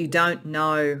 that you don't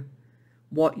know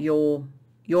what your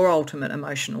ultimate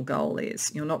emotional goal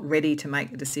is. You're not ready to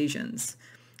make the decisions.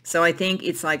 So I think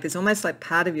it's like there's almost like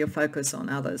part of your focus on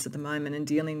others at the moment and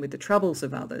dealing with the troubles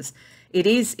of others. It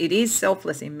is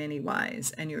selfless in many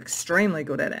ways, and you're extremely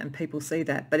good at it, and people see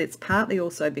that. But it's partly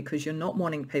also because you're not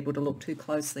wanting people to look too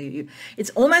closely at you. It's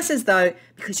almost as though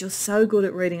because you're so good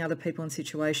at reading other people and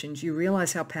situations, you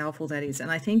realize how powerful that is.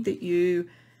 And I think that you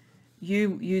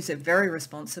use it very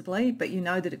responsibly, but you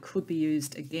know that it could be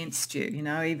used against you,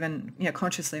 even,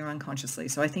 consciously or unconsciously.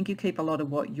 So I think you keep a lot of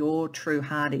what your true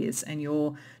heart is and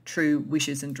your true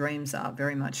wishes and dreams are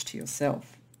very much to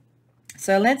yourself.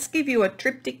 So let's give you a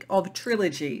triptych of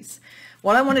trilogies.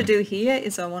 What I want to do here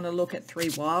is I want to look at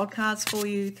 3 wild cards for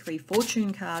you, 3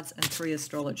 fortune cards, and 3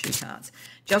 astrology cards,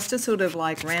 just to sort of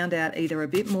like round out either a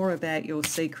bit more about your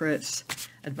secret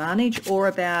advantage or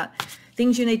about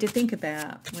things you need to think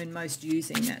about when most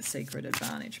using that secret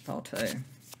advantage, pile 2.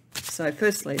 So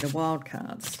firstly, the wild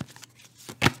cards.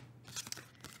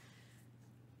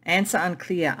 Answer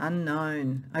unclear,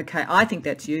 unknown. Okay, I think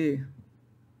that's you.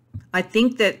 I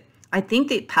think that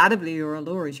part of your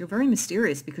allure is you're very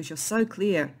mysterious because you're so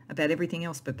clear about everything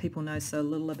else, but people know so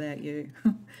little about you.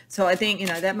 So I think,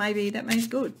 that may be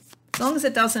good. As long as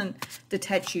it doesn't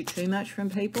detach you too much from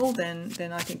people, then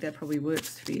I think that probably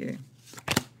works for you.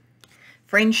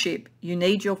 Friendship, you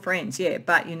need your friends, yeah,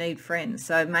 but you need friends.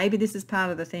 So maybe this is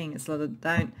part of the thing. It's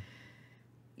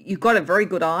you've got a very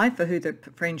good eye for who the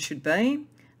friend should be.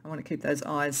 I want to keep those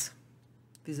eyes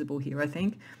visible here, I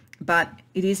think. But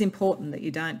it is important that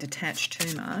you don't detach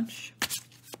too much.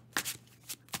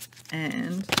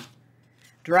 And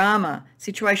drama,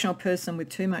 situational person with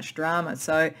too much drama.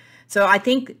 So I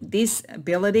think this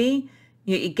ability,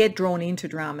 you get drawn into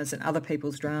dramas and other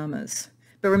people's dramas.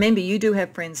 But remember, you do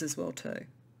have friends as well too.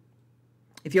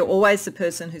 If you're always the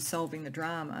person who's solving the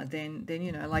drama, then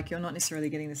you're not necessarily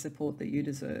getting the support that you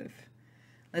deserve.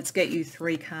 Let's get you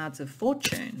 3 cards of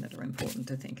fortune that are important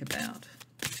to think about.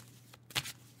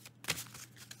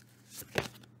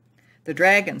 The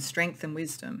dragon, strength and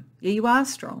wisdom. Yeah, you are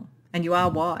strong and you are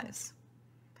wise.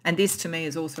 And this to me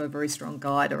is also a very strong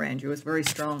guide around you. It's a very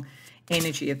strong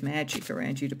energy of magic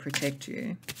around you to protect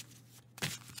you.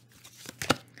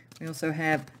 We also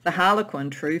have the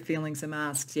Harlequin, true feelings are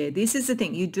masks. Yeah, this is the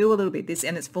thing. You do a little bit this,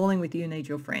 and it's falling with you need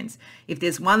your friends. If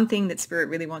there's one thing that Spirit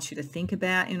really wants you to think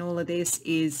about in all of this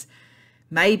is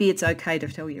maybe it's okay to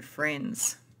tell your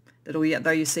friends that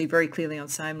although you see very clearly on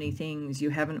so many things,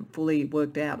 you haven't fully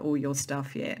worked out all your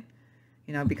stuff yet.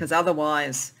 Because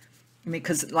otherwise,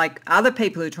 because like other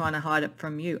people who are trying to hide it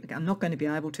from you, I'm not going to be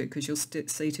able to because you'll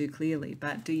see too clearly.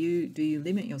 But do you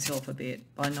limit yourself a bit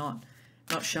by not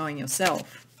showing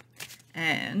yourself?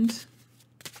 And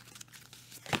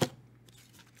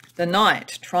the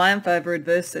Knight, triumph over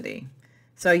adversity.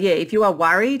 So yeah, if you are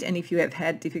worried and if you have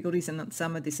had difficulties and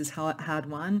some of this is hard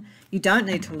won, you don't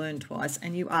need to learn twice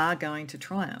and you are going to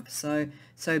triumph. So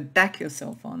back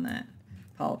yourself on that,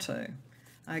 pile 2.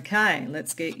 Okay,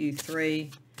 let's get you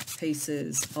 3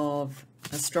 pieces of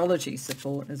astrology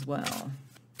support as well.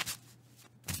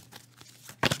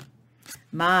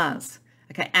 Mars.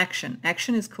 Okay, action.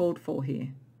 Action is called for here.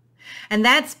 And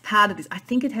that's part of this. I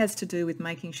think it has to do with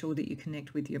making sure that you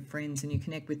connect with your friends and you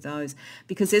connect with those,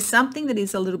 because there's something that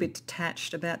is a little bit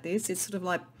detached about this. It's sort of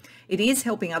like it is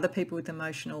helping other people with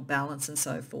emotional balance and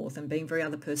so forth and being very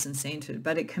other person centered,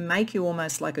 but it can make you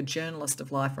almost like a journalist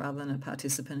of life rather than a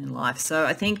participant in life. So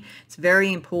I think it's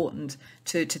very important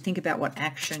to think about what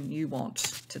action you want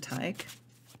to take.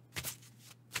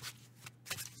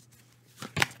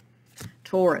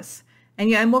 Taurus.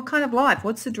 And what kind of life?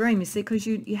 What's the dream? You see, because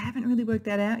you haven't really worked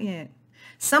that out yet.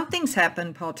 Something's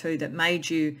happened, pile 2, that made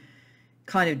you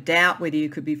kind of doubt whether you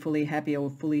could be fully happy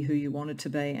or fully who you wanted to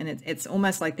be. And it's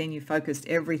almost like then you focused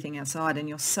everything outside, and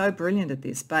you're so brilliant at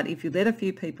this. But if you let a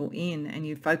few people in and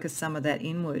you focus some of that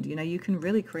inward, you can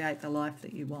really create the life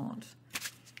that you want.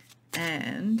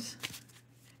 And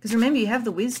because remember, you have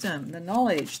the wisdom, the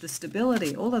knowledge, the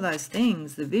stability, all of those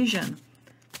things, the vision.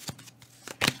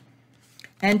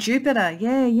 And Jupiter,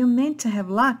 yeah, you're meant to have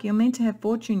luck. You're meant to have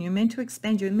fortune. You're meant to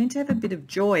expand. You're meant to have a bit of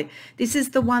joy. This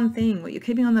is the one thing. What you're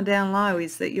keeping on the down low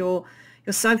is that you're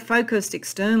so focused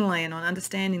externally and on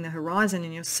understanding the horizon,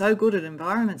 and you're so good at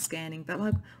environment scanning. But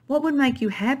like, what would make you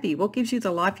happy? What gives you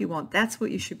the life you want? That's what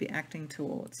you should be acting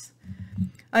towards.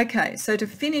 Okay, so to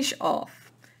finish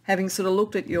off, having sort of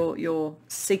looked at your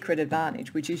secret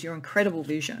advantage, which is your incredible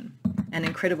vision and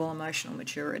incredible emotional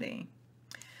maturity,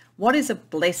 what is a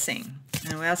blessing?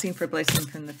 And we're asking for a blessing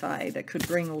from the Fae that could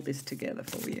bring all this together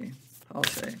for you. Pile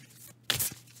 2.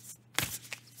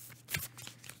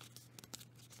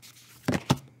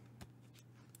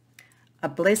 A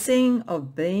blessing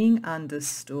of being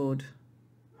understood.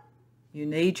 You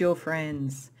need your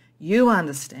friends. You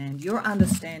understand. Your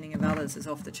understanding of others is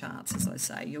off the charts, as I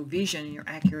say. Your vision and your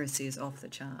accuracy is off the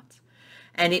charts.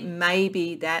 And it may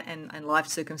be that, and life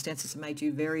circumstances have made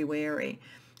you very wary,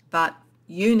 but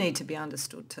you need to be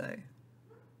understood too.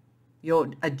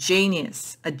 You're a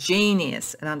genius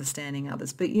at understanding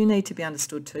others, but you need to be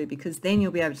understood too, because then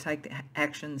you'll be able to take the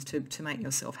actions to make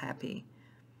yourself happy.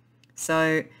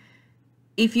 So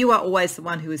if you are always the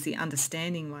one who is the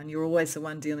understanding one, you're always the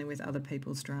one dealing with other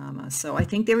people's drama. So I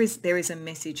think there is a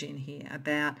message in here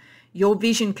about your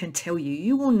vision can tell you.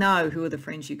 You will know who are the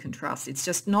friends you can trust. It's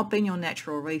just not been your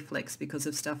natural reflex because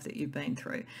of stuff that you've been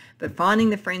through. But finding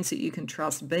the friends that you can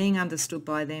trust, being understood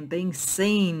by them, being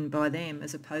seen by them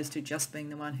as opposed to just being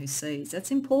the one who sees,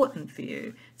 that's important for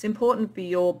you. It's important for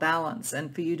your balance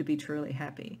and for you to be truly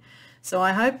happy. So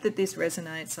I hope that this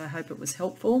resonates. I hope it was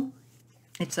helpful.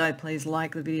 If so, please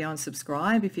like the video and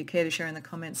subscribe. If you care to share in the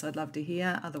comments, I'd love to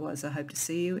hear. Otherwise, I hope to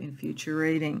see you in future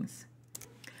readings.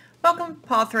 Welcome,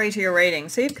 pile 3, to your reading.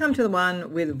 So you've come to the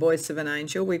one with Voice of an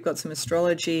Angel. We've got some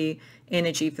astrology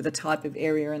energy for the type of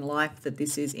area in life that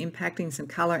this is impacting, some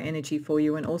colour energy for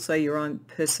you, and also your own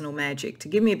personal magic to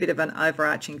give me a bit of an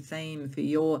overarching theme for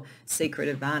your secret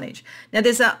advantage. Now,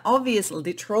 there's an obvious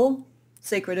literal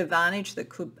secret advantage that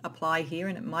could apply here,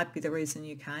 and it might be the reason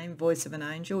you came, Voice of an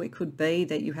Angel. It could be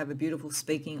that you have a beautiful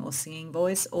speaking or singing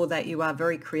voice, or that you are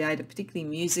very creative, particularly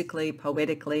musically,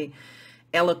 poetically,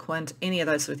 eloquent, any of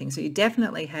those sort of things. So you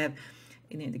definitely have,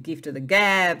 you know, the gift of the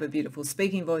gab, a beautiful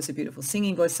speaking voice, a beautiful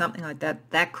singing voice, something like that.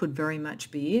 That could very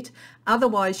much be it.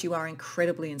 Otherwise, you are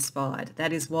incredibly inspired.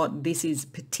 That is what this is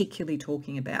particularly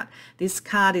talking about. This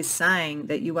card is saying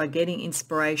that you are getting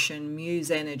inspiration, muse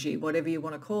energy, whatever you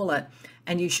want to call it,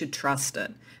 and you should trust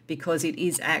it because it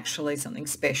is actually something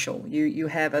special. You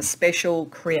have a special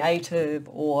creative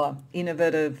or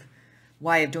innovative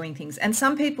way of doing things. And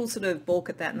some people sort of balk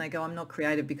at that and they go, I'm not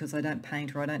creative because I don't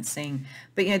paint or I don't sing.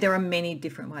 But, you know, there are many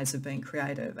different ways of being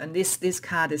creative. And this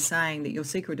card is saying that your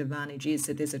secret advantage is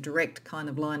that there's a direct kind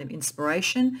of line of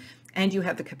inspiration and you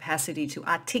have the capacity to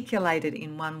articulate it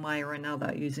in one way or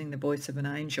another using the voice of an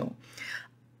angel.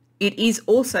 It is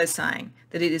also saying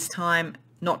that it is time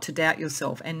not to doubt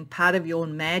yourself. And part of your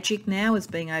magic now is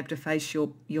being able to face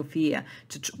your fear,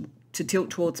 to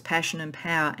tilt towards passion and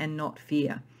power and not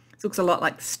fear. It looks a lot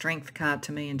like the Strength card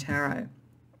to me in tarot.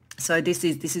 So this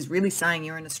is really saying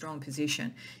you're in a strong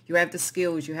position. You have the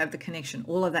skills, you have the connection,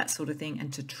 all of that sort of thing,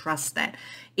 and to trust that.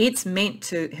 It's meant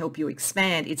to help you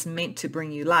expand. It's meant to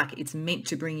bring you luck. It's meant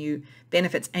to bring you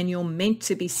benefits, and you're meant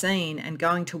to be seen and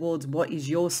going towards what is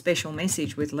your special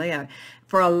message with Leo.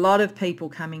 For a lot of people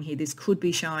coming here, this could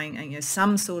be showing, you know,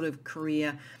 some sort of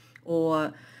career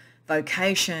or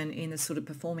vocation in the sort of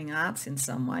performing arts in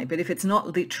some way. But if it's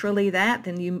not literally that,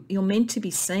 then you're meant to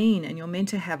be seen and you're meant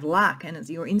to have luck, and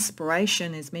your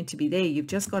inspiration is meant to be there. You've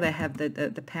just got to have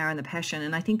the power and the passion.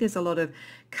 And I think there's a lot of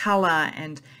colour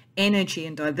and energy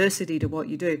and diversity to what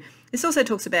you do. This also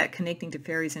talks about connecting to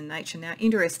fairies and nature. Now,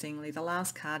 interestingly, the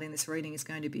last card in this reading is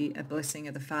going to be a blessing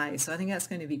of the fae. So I think that's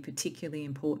going to be particularly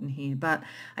important here. But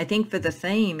I think for the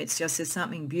theme, it's just there's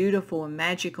something beautiful and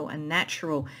magical and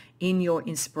natural in your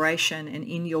inspiration and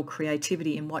in your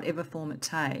creativity in whatever form it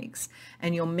takes.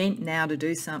 And you're meant now to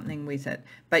do something with it.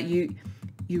 But you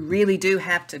really do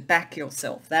have to back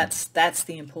yourself. That's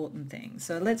the important thing.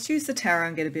 So let's use the tarot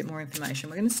and get a bit more information.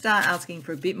 We're going to start asking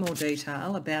for a bit more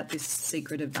detail about this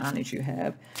secret advantage you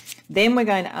have. Then we're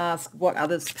going to ask what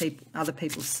other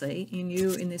people see in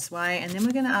you in this way. And then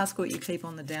we're going to ask what you keep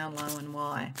on the down low and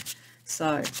why.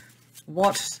 So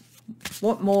what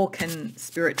more can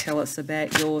Spirit tell us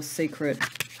about your secret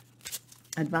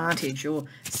advantage, your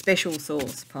special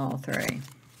source, pile 3?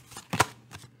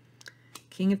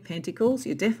 King of Pentacles,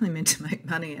 you're definitely meant to make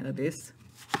money out of this.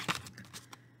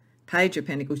 Page of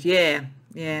Pentacles, yeah.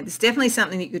 It's definitely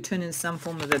something that you could turn into some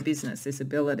form of a business, this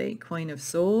ability. Queen of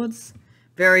Swords,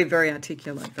 very, very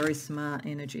articulate, very smart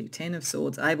energy. 10 of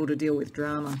Swords, able to deal with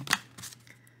drama.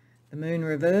 The Moon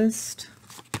reversed.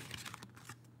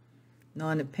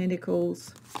 9 of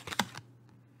Pentacles.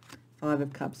 5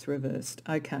 of Cups reversed.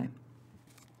 Okay.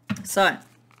 So,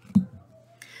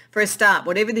 for a start,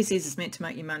 whatever this is meant to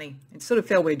make you money. It sort of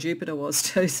fell where Jupiter was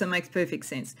too, so it makes perfect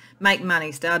sense. Make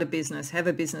money, start a business, have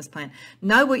a business plan.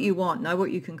 Know what you want, know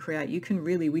what you can create. You can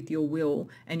really, with your will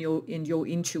and your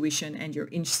intuition and your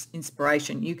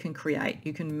inspiration, you can create,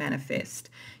 you can manifest.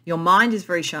 Your mind is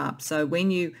very sharp, so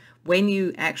when you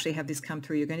actually have this come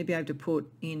through, you're going to be able to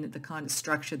put in the kind of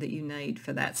structure that you need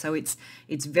for that. So it's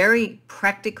very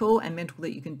practical and mental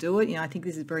that you can do it. You know, I think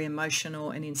this is very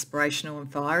emotional and inspirational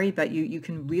and fiery, but you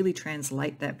can really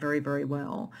translate that very, very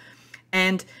well.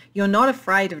 And you're not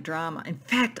afraid of drama. In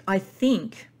fact, I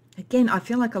think again, I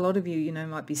feel like a lot of you, you know,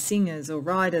 might be singers or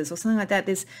writers or something like that.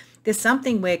 There's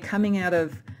something where coming out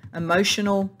of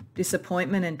emotional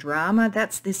disappointment and drama,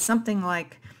 there's something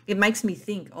like, it makes me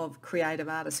think of creative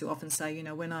artists who often say, you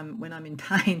know, when I'm in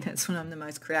pain, that's when I'm the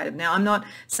most creative. Now, I'm not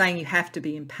saying you have to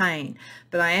be in pain,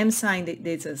 but I am saying that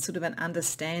there's a sort of an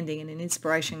understanding and an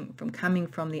inspiration from coming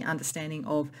from the understanding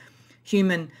of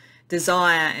human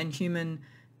desire and human,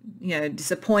 you know,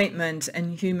 disappointment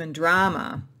and human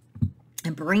drama,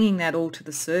 and bringing that all to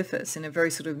the surface in a very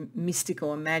sort of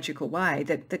mystical and magical way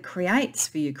that creates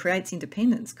for you, creates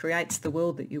independence, creates the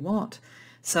world that you want.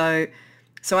 So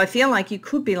I feel like you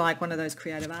could be like one of those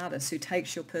creative artists who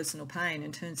takes your personal pain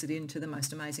and turns it into the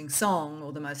most amazing song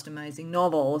or the most amazing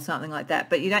novel or something like that.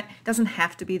 But it doesn't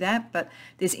have to be that, but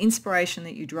there's inspiration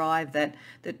that you drive that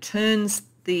turns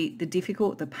the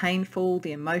difficult, the painful,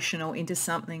 the emotional into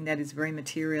something that is very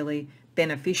materially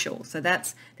beneficial. So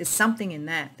there's something in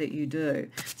that you do.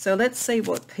 So let's see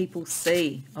what people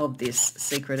see of this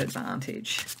secret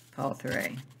advantage. Pile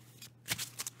 3.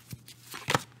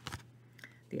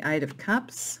 The 8 of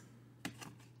Cups,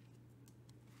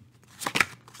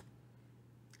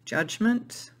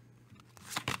 Judgment,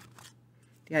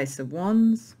 the Ace of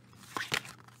Wands,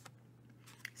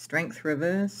 Strength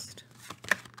reversed,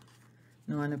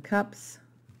 9 of Cups,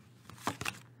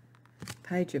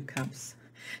 Page of Cups.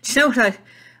 Do you know what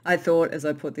I thought as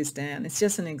I put this down? It's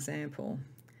just an example.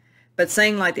 But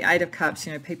seeing like the 8 of Cups,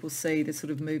 you know, people see the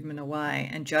sort of movement away,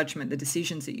 and judgment, the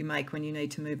decisions that you make when you need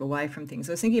to move away from things.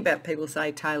 I was thinking about, people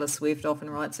say Taylor Swift often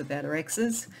writes about her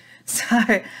exes. So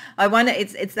I wonder,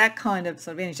 it's that kind of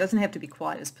sort of energy. It doesn't have to be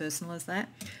quite as personal as that.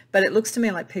 But it looks to me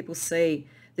like people see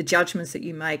the judgments that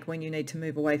you make when you need to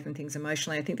move away from things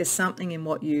emotionally. I think there's something in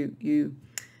what you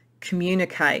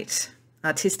communicate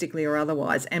artistically or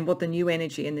otherwise, and what the new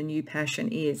energy and the new passion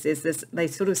is. There's this, they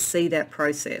sort of see that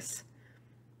process.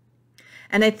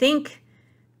 And I think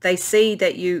they see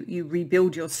that you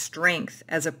rebuild your strength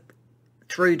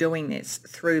through doing this,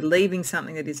 through leaving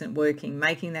something that isn't working,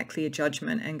 making that clear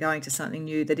judgment and going to something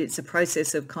new, that it's a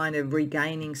process of kind of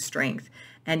regaining strength,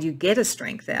 and you get a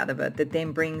strength out of it that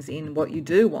then brings in what you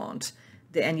do want,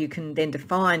 and you can then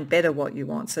define better what you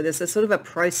want. So there's a sort of a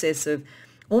process of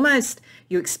almost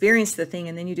you experience the thing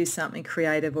and then you do something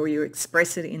creative, or you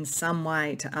express it in some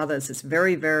way to others. It's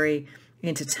very, very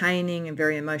entertaining and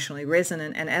very emotionally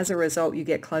resonant, and as a result you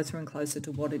get closer and closer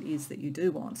to what it is that you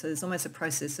do want. So there's almost a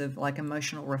process of like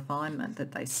emotional refinement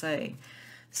that they see.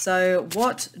 So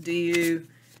what do you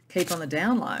keep on the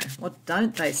down low? What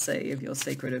don't they see of your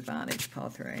secret advantage?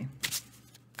 Pile 3.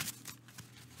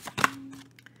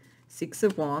 6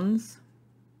 of Wands,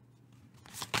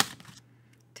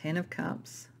 10 of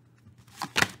Cups,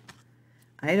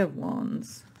 8 of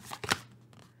Wands,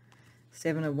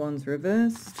 7 of Wands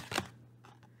reversed,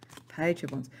 Page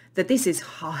of Wands. That this is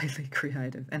highly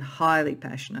creative and highly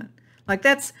passionate. Like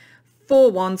that's 4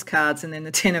 Wands cards and then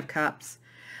the 10 of Cups.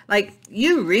 Like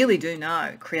you really do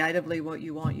know creatively what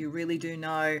you want. You really do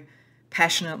know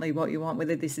passionately what you want,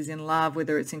 whether this is in love,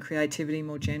 whether it's in creativity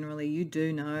more generally. You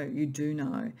do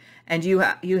know. And you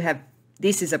have,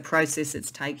 this is a process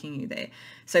that's taking you there.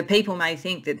 So people may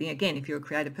think that, again, if you're a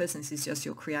creative person, this is just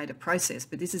your creative process,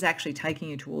 but this is actually taking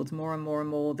you towards more and more and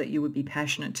more that you would be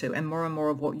passionate to, and more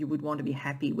of what you would want to be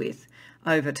happy with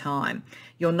over time.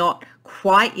 You're not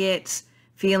quite yet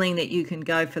feeling that you can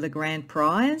go for the grand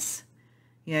prize.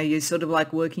 You know, you're sort of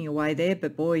like working your way there,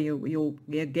 but boy,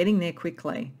 you're getting there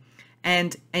quickly.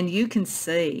 And you can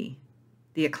see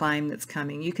the acclaim that's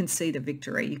coming. You can see the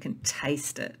victory. You can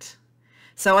taste it.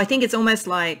 So I think it's almost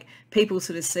like people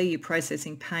sort of see you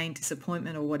processing pain,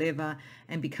 disappointment or whatever,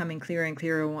 and becoming clearer and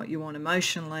clearer on what you want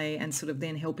emotionally, and sort of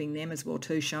then helping them as well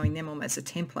too, showing them almost a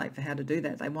template for how to do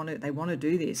that. They want to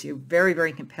do this. You're very,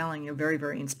 very compelling. You're very,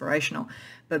 very inspirational.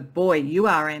 But boy, you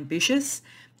are ambitious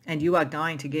and you are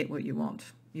going to get what you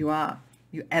want. You are.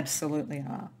 You absolutely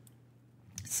are.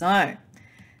 So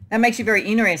that makes you very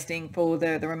interesting for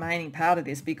the remaining part of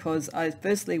this, because I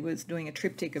firstly was doing a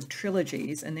triptych of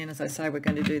trilogies, and then, as I say, we're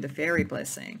going to do the fairy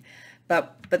blessing.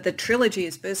 But the trilogy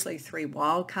is firstly 3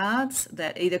 wild cards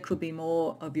that either could be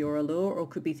more of your allure or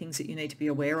could be things that you need to be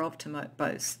aware of to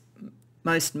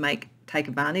take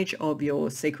advantage of your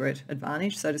secret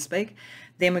advantage, so to speak.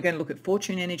 Then we're going to look at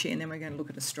fortune energy, and then we're going to look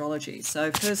at astrology.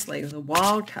 So firstly, the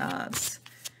wild cards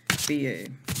for you,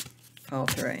 pile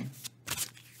 3.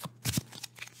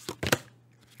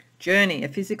 Journey, a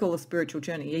physical or spiritual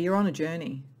journey. Yeah, you're on a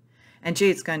journey, and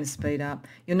gee, it's going to speed up.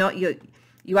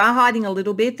 You are hiding a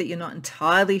little bit, that you're not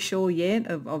entirely sure yet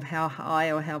of how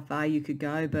high or how far you could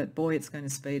go, but boy, it's going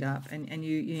to speed up, and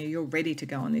you're ready to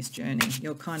go on this journey.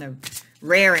 You're kind of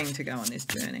raring to go on this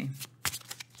journey.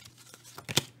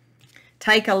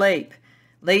 Take a leap.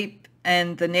 Leap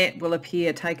and the net will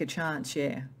appear. Take a chance,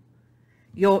 yeah.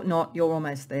 You're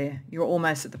almost there. You're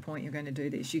almost at the point you're going to do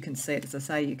this. You can see it. As I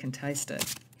say, you can taste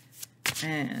it.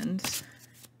 And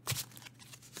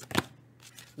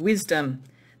wisdom.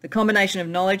 The combination of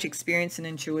knowledge, experience, and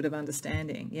intuitive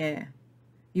understanding. Yeah.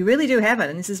 You really do have it.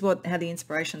 And this is how the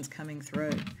inspiration's coming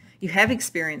through. You have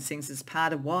experienced things as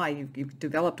part of why you've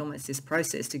developed almost this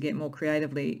process to get more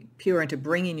creatively pure and to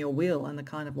bring in your will and the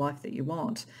kind of life that you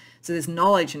want. So there's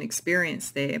knowledge and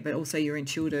experience there, but also your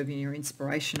intuitive and your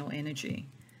inspirational energy.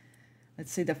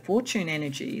 Let's see the fortune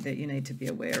energy that you need to be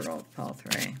aware of, pile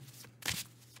 3.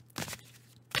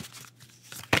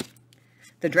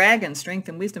 The dragon, strength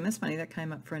and wisdom. That's funny, that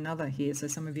came up for another here, so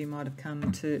some of you might have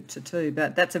come to 2,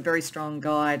 but that's a very strong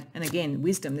guide. And again,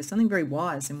 wisdom, there's something very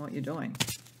wise in what you're doing.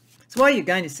 It's why you're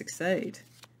going to succeed.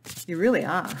 You really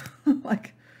are.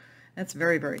 Like, that's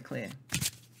very, very clear.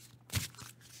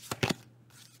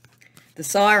 The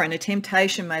siren, a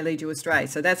temptation may lead you astray.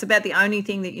 So that's about the only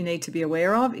thing that you need to be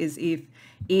aware of, is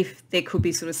if there could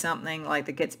be sort of something like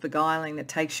that gets beguiling that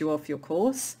takes you off your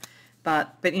course.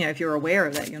 But you know, if you're aware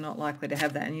of that, you're not likely to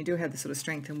have that. And you do have the sort of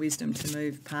strength and wisdom to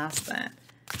move past that.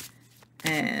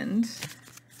 And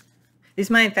this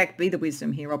may in fact be the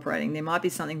wisdom here operating. There might be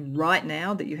something right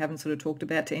now that you haven't sort of talked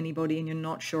about to anybody and you're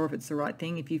not sure if it's the right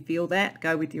thing. If you feel that,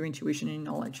 go with your intuition and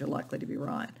knowledge. You're likely to be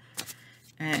right.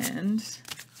 And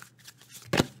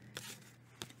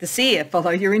the seer,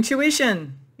 follow your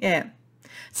intuition. Yeah.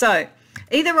 So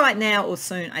either right now or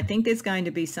soon, I think there's going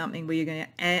to be something where you're going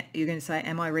to say,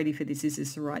 am I ready for this? Is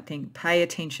this the right thing? Pay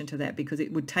attention to that, because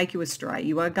it would take you astray.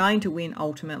 You are going to win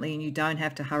ultimately, and you don't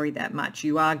have to hurry that much.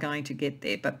 You are going to get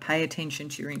there, but pay attention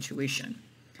to your intuition,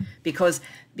 because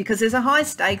there's a high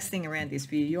stakes thing around this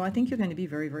for you. I think you're going to be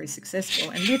very, very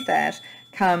successful. And with that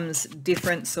comes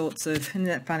different sorts of, isn't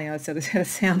that funny? I sort of had a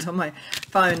sound on my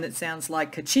phone that sounds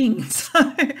like ka-ching. So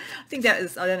I think that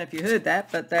is, I don't know if you heard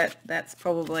that, but that's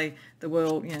probably the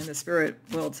world, you know, the spirit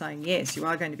world saying, yes, you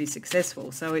are going to be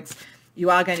successful. So you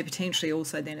are going to potentially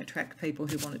also then attract people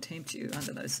who want to tempt you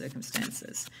under those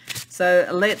circumstances. So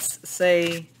let's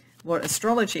see what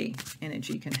astrology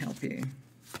energy can help you.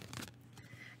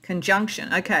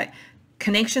 Conjunction. Okay.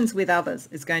 Connections with others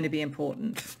is going to be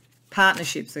important.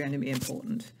 Partnerships are going to be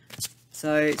important.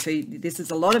 So this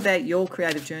is a lot about your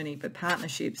creative journey, but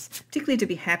partnerships, particularly to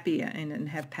be happier and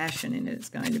have passion in it, is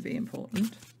going to be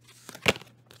important.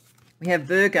 We have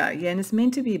Virgo. Yeah, and it's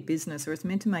meant to be a business, or it's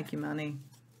meant to make you money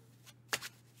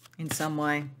in some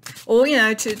way. Or, you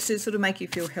know, to sort of make you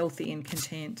feel healthy and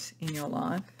content in your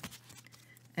life.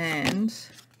 And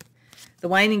the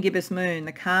waning gibbous moon,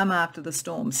 the calm after the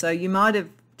storm. So you might have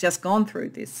just gone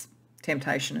through this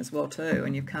temptation as well too,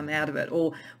 and you've come out of it,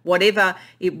 or whatever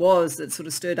it was that sort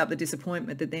of stirred up the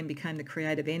disappointment that then became the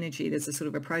creative energy. There's a sort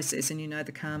of a process, and you know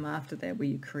the calm after that where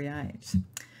you create.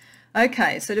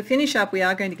 Okay, so to finish up, we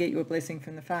are going to get you a blessing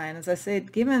from the Fae. And as I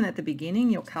said, given at the beginning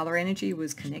your colour energy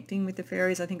was connecting with the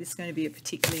fairies, I think this is going to be a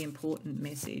particularly important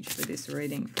message for this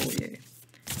reading for you.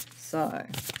 So,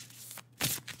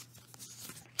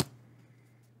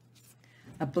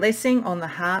 a blessing on the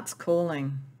heart's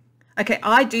calling. Okay,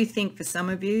 I do think for some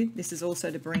of you, this is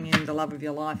also to bring in the love of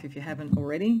your life if you haven't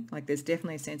already. Like, there's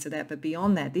definitely a sense of that. But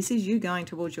beyond that, this is you going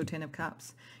towards your 10 of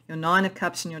Cups. Your 9 of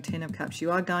Cups and your 10 of Cups.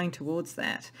 You are going towards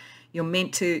that. You're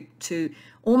meant to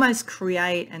almost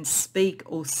create and speak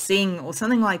or sing or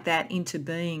something like that into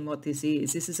being what this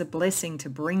is. This is a blessing to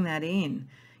bring that in.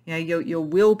 You know, your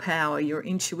willpower, your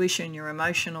intuition, your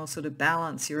emotional sort of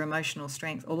balance, your emotional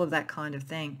strength, all of that kind of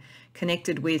thing,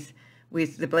 connected with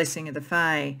the blessing of the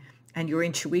Fae. And your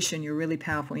intuition, your really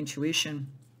powerful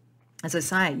intuition. As I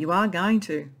say, you are going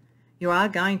to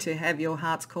have your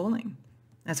heart's calling.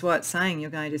 That's why it's saying you're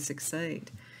going to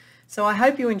succeed. So I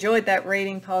hope you enjoyed that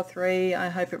reading, pile 3. I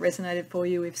hope it resonated for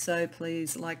you. If so,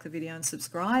 please like the video and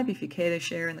subscribe. If you care to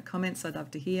share in the comments, I'd love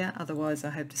to hear. Otherwise, I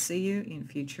hope to see you in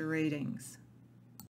future readings.